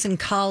 when he was in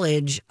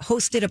college,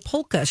 hosted a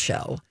polka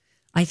show,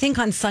 I think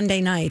on Sunday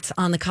nights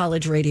on the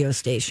college radio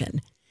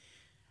station.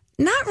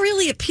 Not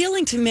really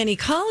appealing to many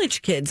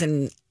college kids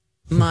in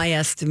my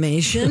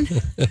estimation.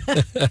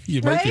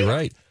 You might be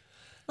right.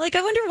 Like,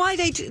 I wonder why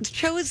they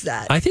chose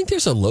that. I think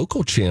there's a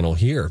local channel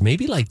here,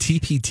 maybe like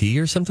TPT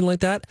or something like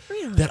that,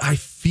 Really? that I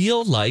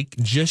feel like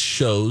just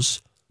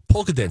shows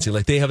polka dancing.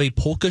 Like they have a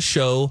polka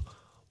show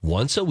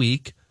once a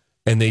week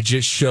and they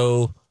just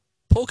show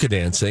polka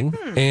dancing.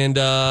 And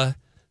there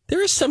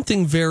is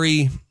something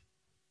very,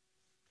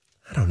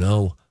 I don't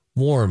know,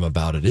 warm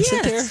about it,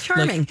 isn't there? It's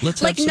charming. Let's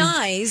have Like some-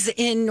 Nyes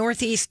in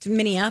Northeast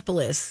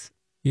Minneapolis.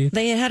 Yeah.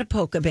 They had a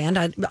polka band.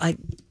 I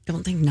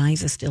don't think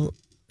Nyes is still...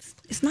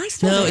 Is Nyes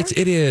still No, there?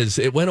 it is.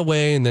 It went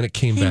away and then it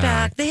came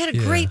back. They had a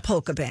Yeah. great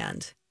polka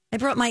band. I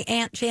brought my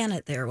Aunt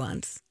Janet there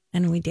once,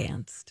 and we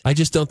danced. I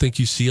just don't think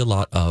you see a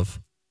lot of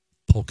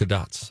polka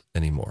dots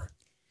anymore.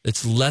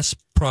 It's less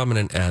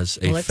prominent as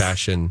a Let's-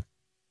 fashion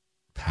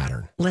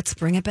pattern. Let's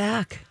bring it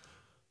back.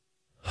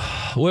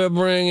 We're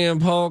bringing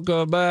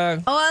polka back.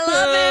 Oh, I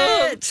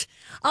love it.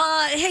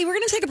 Hey, we're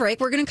going to take a break.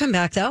 We're going to come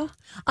back, though.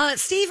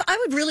 Steve, I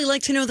would really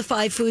like to know the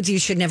 5 foods you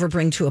should never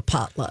bring to a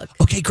potluck.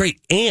 Okay, great.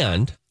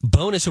 And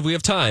bonus, if we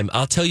have time,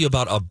 I'll tell you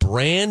about a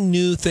brand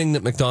new thing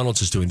that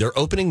McDonald's is doing. They're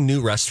opening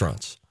new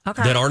restaurants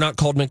that are not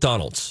called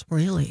McDonald's.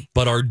 Really?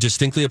 But are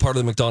distinctly a part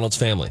of the McDonald's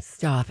family.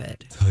 Stop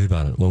it. Tell you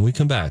about it when we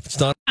come back. It's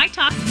not. I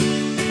talk.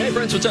 Hey,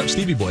 friends, what's up?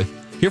 Stevie Boy.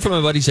 Here from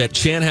my buddies at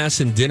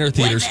Chanhassen Dinner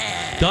Theaters.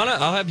 Donna,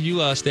 I'll have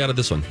you stay out of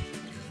this one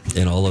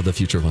and all of the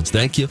future ones.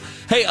 Thank you.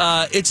 Hey,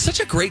 it's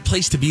such a great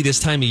place to be this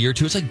time of year,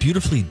 too. It's like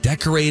beautifully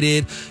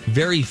decorated,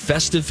 very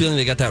festive feeling.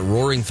 They got that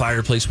roaring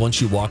fireplace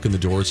once you walk in the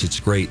doors. It's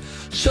great.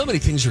 So many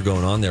things are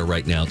going on there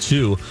right now,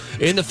 too.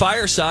 In the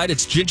fireside,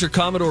 it's Ginger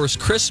Commodore's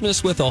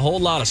Christmas with a whole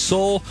lot of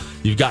soul.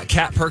 You've got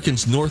Kat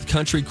Perkins' North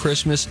Country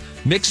Christmas,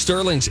 Mick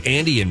Sterling's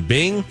Andy and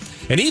Bing,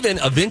 and even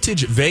a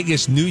vintage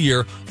Vegas New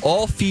Year,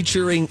 all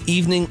featuring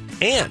evening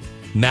and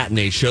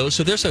matinee shows.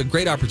 So there's a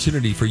great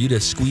opportunity for you to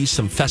squeeze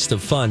some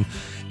festive fun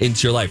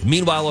into your life.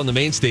 Meanwhile, on the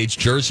main stage,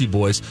 Jersey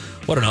Boys.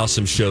 What an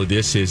awesome show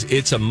this is.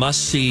 It's a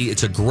must-see.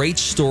 It's a great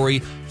story.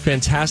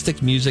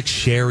 Fantastic music.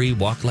 Sherry,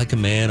 Walk Like a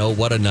Man. Oh,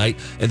 what a night.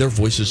 And their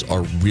voices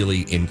are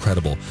really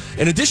incredible.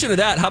 In addition to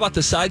that, how about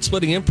the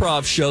side-splitting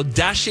improv show,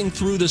 Dashing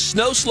Through the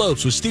Snow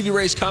Slopes with Stevie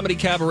Ray's Comedy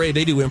Cabaret.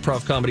 They do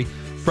improv comedy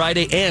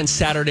Friday and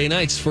Saturday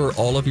nights. For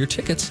all of your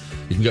tickets,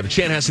 you can go to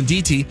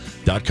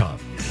chanhassendt.com.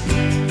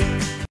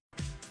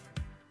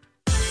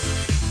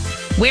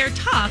 Where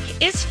talk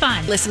is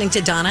fun. Listening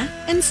to Donna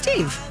and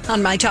Steve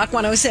on My Talk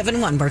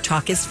 107.1, where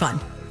talk is fun.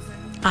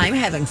 I'm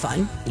having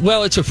fun.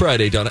 Well, it's a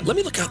Friday, Donna. Let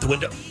me look out the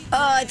window.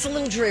 It's a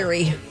little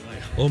dreary.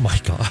 Oh, my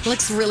gosh.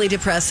 Looks really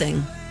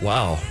depressing.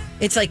 Wow.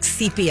 It's like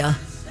sepia.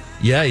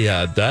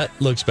 Yeah, that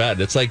looks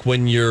bad. It's like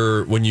when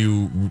you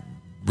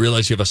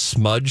realize you have a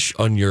smudge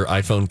on your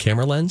iPhone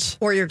camera lens.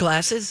 Or your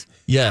glasses.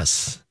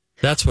 Yes,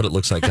 that's what it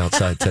looks like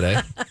outside today.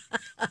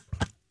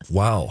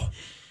 Wow.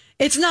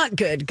 It's not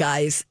good,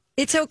 guys.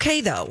 It's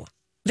okay, though.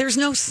 There's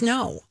no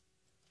snow.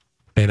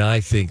 And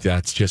I think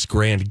that's just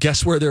grand.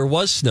 Guess where there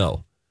was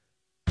snow?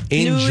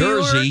 In New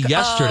Jersey York?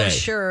 yesterday. Oh,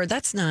 sure.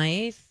 That's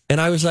nice. And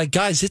I was like,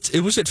 guys,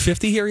 it was at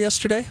 50 here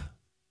yesterday?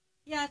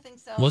 Yeah, I think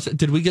so. Was it?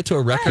 Did we get to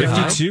a record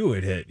high? 52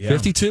 it hit. Yeah.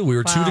 52. We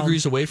were Wow. 2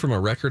 degrees away from a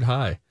record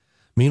high.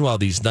 Meanwhile,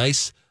 these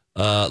nice,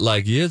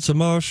 it's a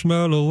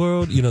marshmallow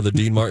world, the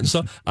Dean Martin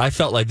song. I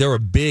felt like there were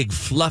big,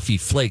 fluffy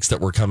flakes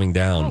that were coming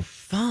down. Oh,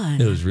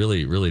 fun. It was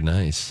really, really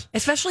nice.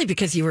 Especially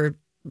because you were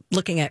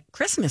looking at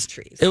Christmas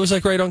trees. It was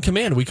like right on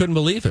command. We couldn't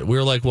believe it. We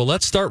were like, well,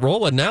 let's start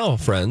rolling now,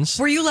 friends.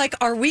 Were you like,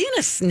 are we in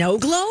a snow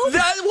globe?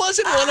 That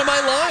wasn't one of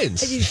my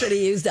lines. You should have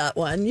used that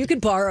one. You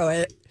could borrow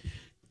it.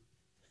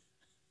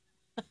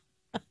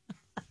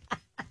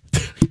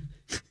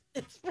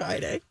 It's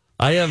Friday.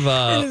 I have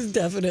It is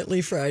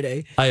definitely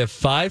Friday. I have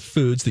 5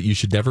 foods that you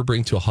should never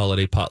bring to a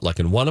holiday potluck,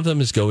 and one of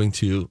them is going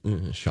to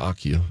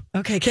shock you.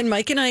 Okay, can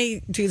Mike and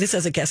I do this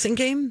as a guessing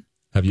game?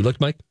 Have you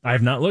looked, Mike? I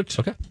have not looked.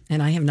 Okay.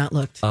 And I have not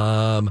looked.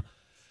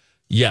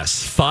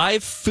 Yes,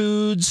 5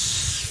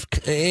 foods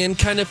and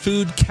kind of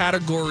food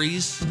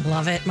categories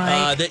Love it,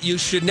 Mike. that you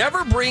should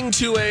never bring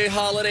to a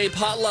holiday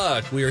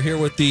potluck. We are here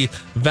with the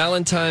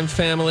Valentine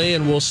family,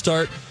 and we'll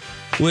start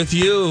with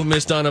you,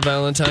 Miss Donna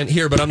Valentine.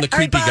 Here, but I'm the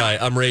creepy guy.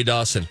 I'm Ray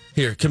Dawson.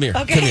 Here, come here.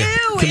 Okay, come here.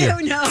 Come here.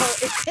 No.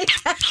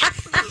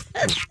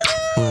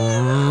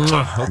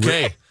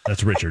 Okay.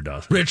 That's Richard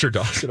Dawson. Richard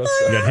Dawson.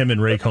 You got him and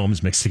Ray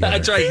Combs mixed together.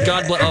 That's right.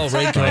 God bless. Oh,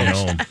 Ray I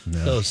Combs. know.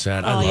 Yeah. So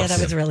sad. I Oh, love yeah, that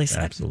him. was really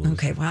sad. Absolutely.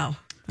 Okay, wow.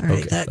 All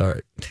right, Okay, all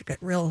right. took a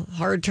real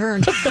hard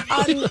turn.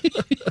 All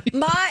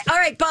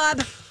right,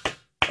 Bob.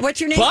 What's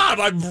your name? Bob,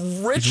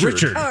 I'm Richard. It's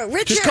Richard. Oh,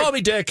 Richard. Just call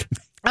me Dick.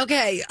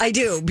 Okay, I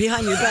do.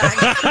 Behind your back.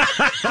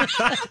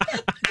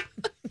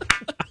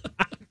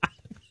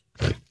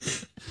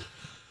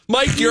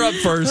 Mike, you're up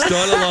first.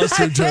 Donna lost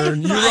her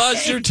turn. You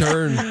lost your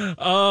turn.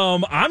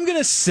 I'm going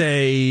to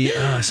say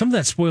something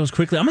that spoils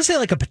quickly. I'm going to say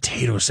like a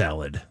potato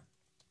salad.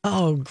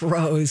 Oh,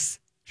 gross.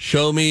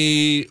 Show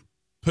me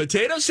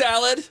potato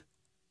salad.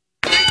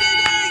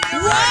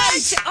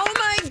 What? Oh,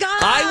 my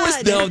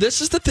God. This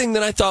is the thing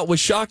that I thought was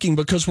shocking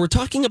because we're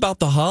talking about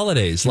the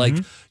holidays. Like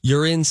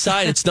you're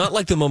inside. It's not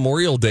like the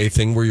Memorial Day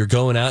thing where you're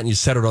going out and you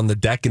set it on the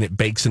deck and it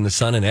bakes in the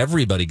sun and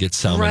everybody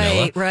gets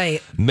salmonella.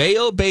 Right.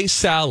 Mayo-based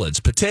salads,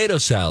 potato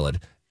salad,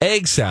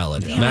 egg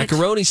salad,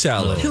 macaroni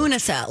salad. Tuna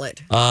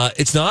salad.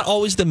 It's not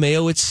always the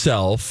mayo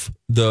itself.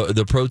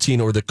 The protein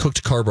or the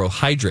cooked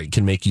carbohydrate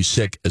can make you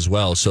sick as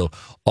well. So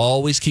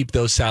always keep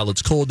those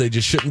salads cold. They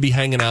just shouldn't be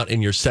hanging out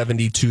in your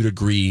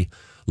 72-degree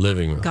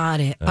living room. Got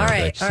it. All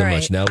right. Thank you so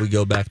much. Now we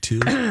go back to...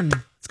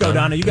 Let's go,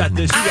 Donna. You got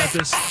this. You got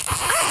this.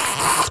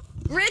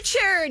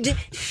 Richard,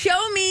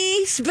 show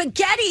me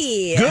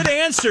spaghetti. Good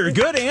answer.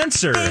 Good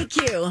answer. Thank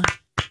you.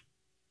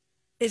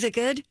 Is it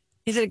good?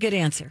 Is it a good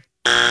answer?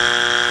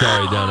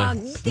 Sorry, Donna.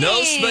 No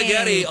dang.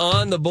 spaghetti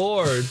on the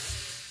board.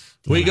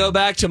 We go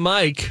back to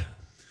Mike.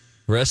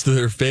 Rest of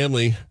their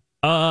family.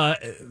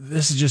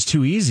 This is just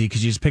too easy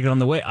because you just pick it on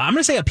the way. I'm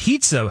going to say a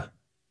pizza.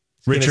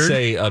 Richard. Richard.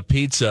 Say a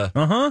pizza.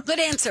 Uh-huh. Good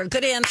answer.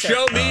 Good answer.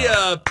 Show me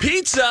a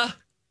pizza.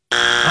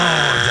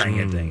 Oh,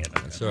 dang it.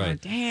 That's all right.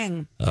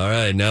 Dang. All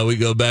right, now we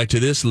go back to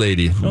this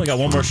lady. We only got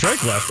one more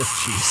strike left.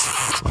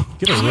 Jeez.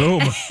 Get a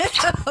room.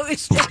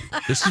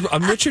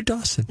 I'm Richard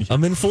Dawson.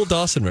 I'm in full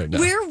Dawson right now.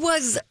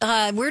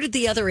 Where did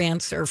the other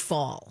answer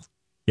fall?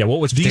 Yeah,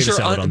 what was potato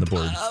salad on the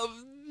board?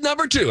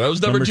 Number 2. I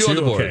was number two on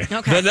the board.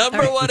 Okay. The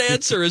number one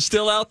answer is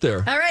still out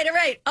there. All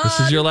right. This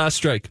is your last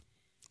strike.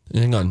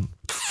 Hang on.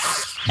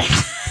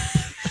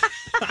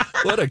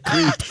 What a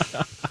creep.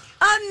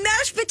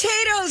 Mashed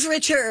potatoes,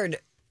 Richard.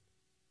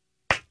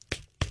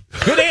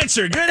 Good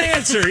answer.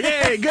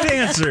 Yay, good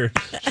answer.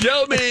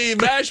 Show me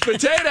mashed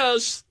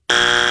potatoes.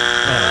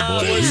 Oh,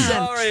 boy. I'm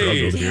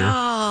sorry.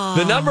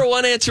 The number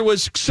one answer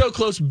was so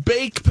close.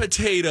 Baked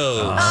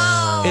potatoes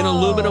in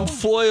aluminum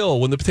foil.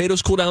 When the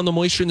potatoes cool down, the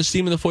moisture and the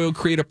steam in the foil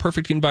create a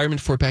perfect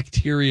environment for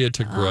bacteria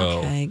to grow.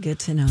 Okay, good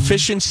to know.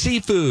 Fish and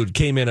seafood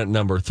came in at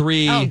number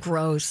 3. Oh,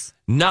 gross.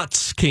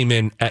 Nuts came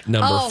in at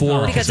number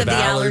 4 because of the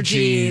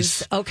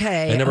allergies.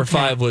 Okay. And number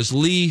 5 was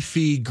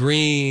leafy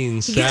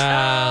green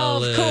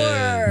salad. Of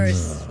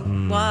course.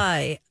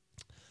 Why?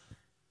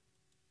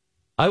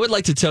 I would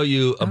like to tell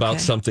you about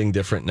something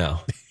different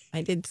now.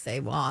 I did say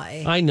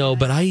why. I know,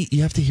 but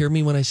you have to hear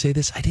me when I say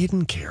this. I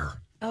didn't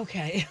care.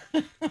 Okay.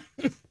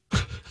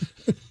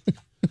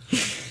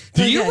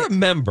 Do you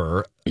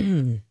remember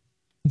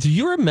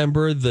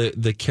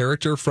the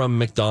character from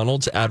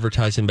McDonald's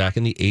advertising back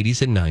in the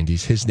 80s and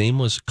 90s? His name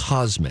was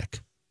Cosmic.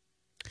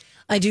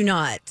 I do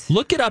not.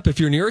 Look it up if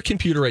you're near a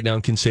computer right now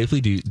and can safely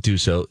do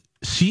so.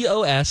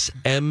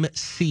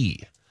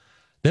 COSMC.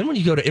 Then when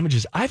you go to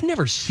images, I've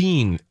never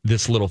seen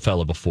this little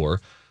fella before,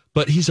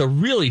 but he's a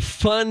really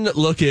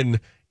fun-looking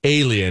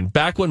alien.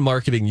 Back when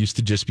marketing used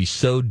to just be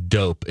so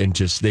dope and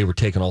just they were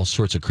taking all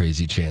sorts of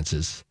crazy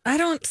chances. I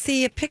don't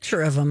see a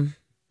picture of him.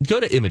 Go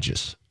to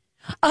images.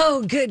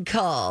 Oh, good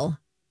call.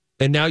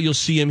 And now you'll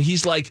see him.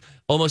 He's like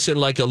almost in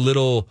like a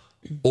little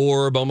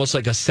orb, almost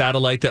like a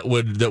satellite that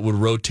would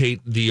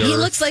rotate the Earth. He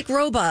looks like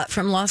Robot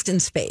from Lost in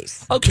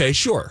Space. Okay,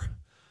 sure.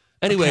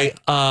 Anyway,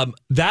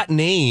 that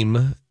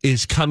name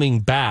is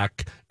coming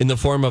back in the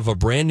form of a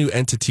brand new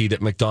entity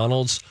that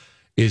McDonald's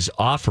is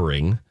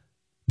offering.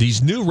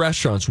 These new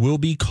restaurants will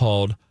be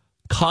called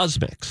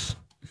Cosmics.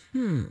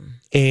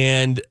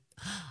 And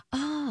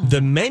the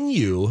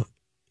menu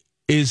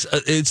is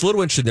it's a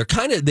little interesting.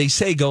 They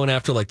say going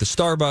after like the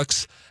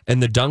Starbucks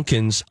and the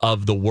Dunkins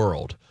of the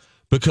world,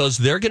 because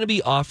they're going to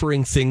be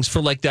offering things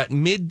for like that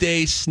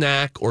midday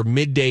snack or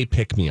midday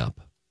pick-me-up.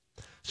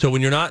 So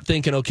when you're not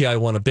thinking, okay, I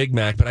want a Big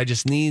Mac, but I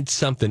just need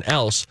something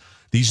else,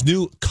 these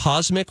new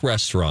Cosmic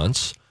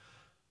restaurants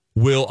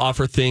will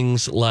offer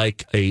things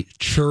like a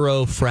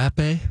churro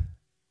frappe,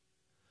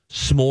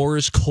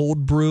 s'mores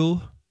cold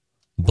brew,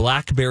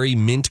 blackberry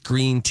mint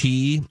green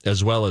tea,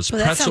 as well as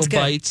pretzel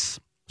bites,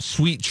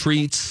 sweet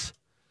treats.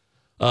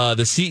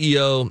 The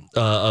CEO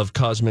of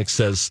Cosmic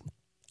says,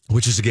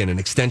 which is, again, an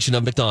extension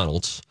of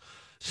McDonald's,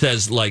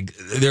 says like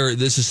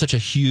this is such a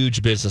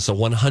huge business, a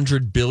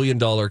 $100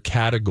 billion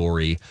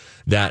category,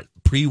 that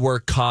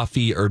pre-work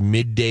coffee or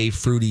midday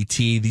fruity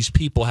tea, these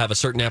people have a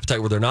certain appetite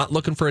where they're not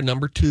looking for a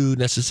number 2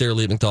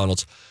 necessarily at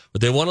McDonald's,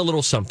 but they want a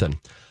little something.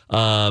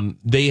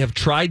 They have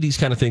tried these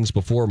kind of things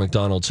before.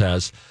 McDonald's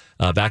has.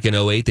 Back in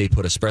 2008, they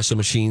put espresso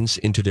machines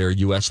into their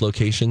U.S.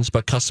 locations,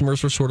 but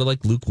customers were sort of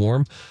like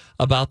lukewarm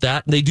about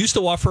that. And they do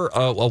still offer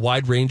a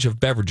wide range of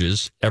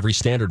beverages. Every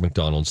standard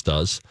McDonald's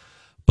does.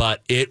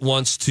 But it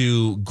wants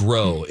to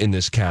grow in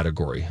this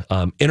category.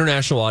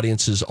 International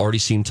audiences already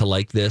seem to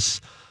like this.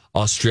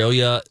 In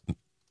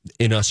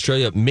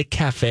Australia,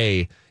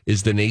 McCafe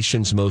is the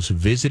nation's most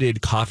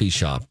visited coffee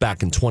shop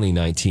back in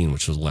 2019,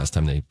 which was the last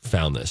time they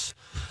found this.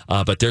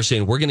 But they're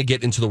saying we're going to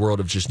get into the world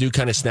of just new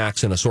kind of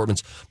snacks and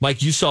assortments.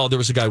 Mike, you saw there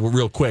was a guy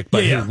real quick,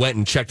 but he went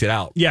and checked it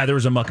out. Yeah, there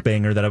was a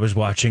mukbanger that I was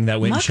watching that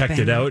went and checked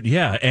it out.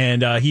 Yeah,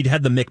 and he'd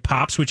had the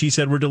McPops, which he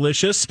said were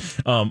delicious.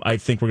 I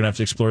think we're going to have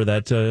to explore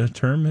that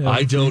term.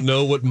 I don't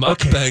know what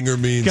mukbanger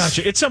means.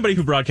 Gotcha. It's somebody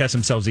who broadcasts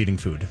themselves eating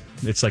food.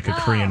 It's like a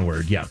Korean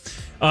word, yeah.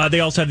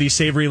 They also have these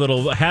savory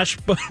little hash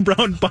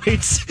brown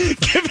bites.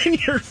 Given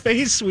your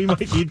face, we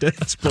might need to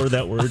explore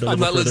that word a little I'm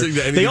not further. listening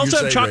to anything They also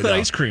you're have saying chocolate right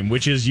ice cream,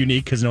 which is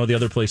unique because no of the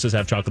other places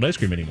have chocolate ice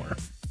cream anymore.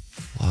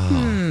 Wow.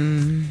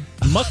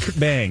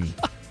 Mukbang.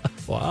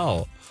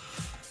 Wow.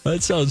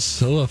 That sounds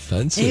so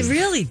offensive. It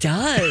really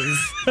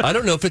does. I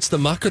don't know if it's the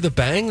muck or the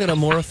bang that I'm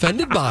more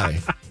offended by.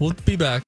 We'll be back.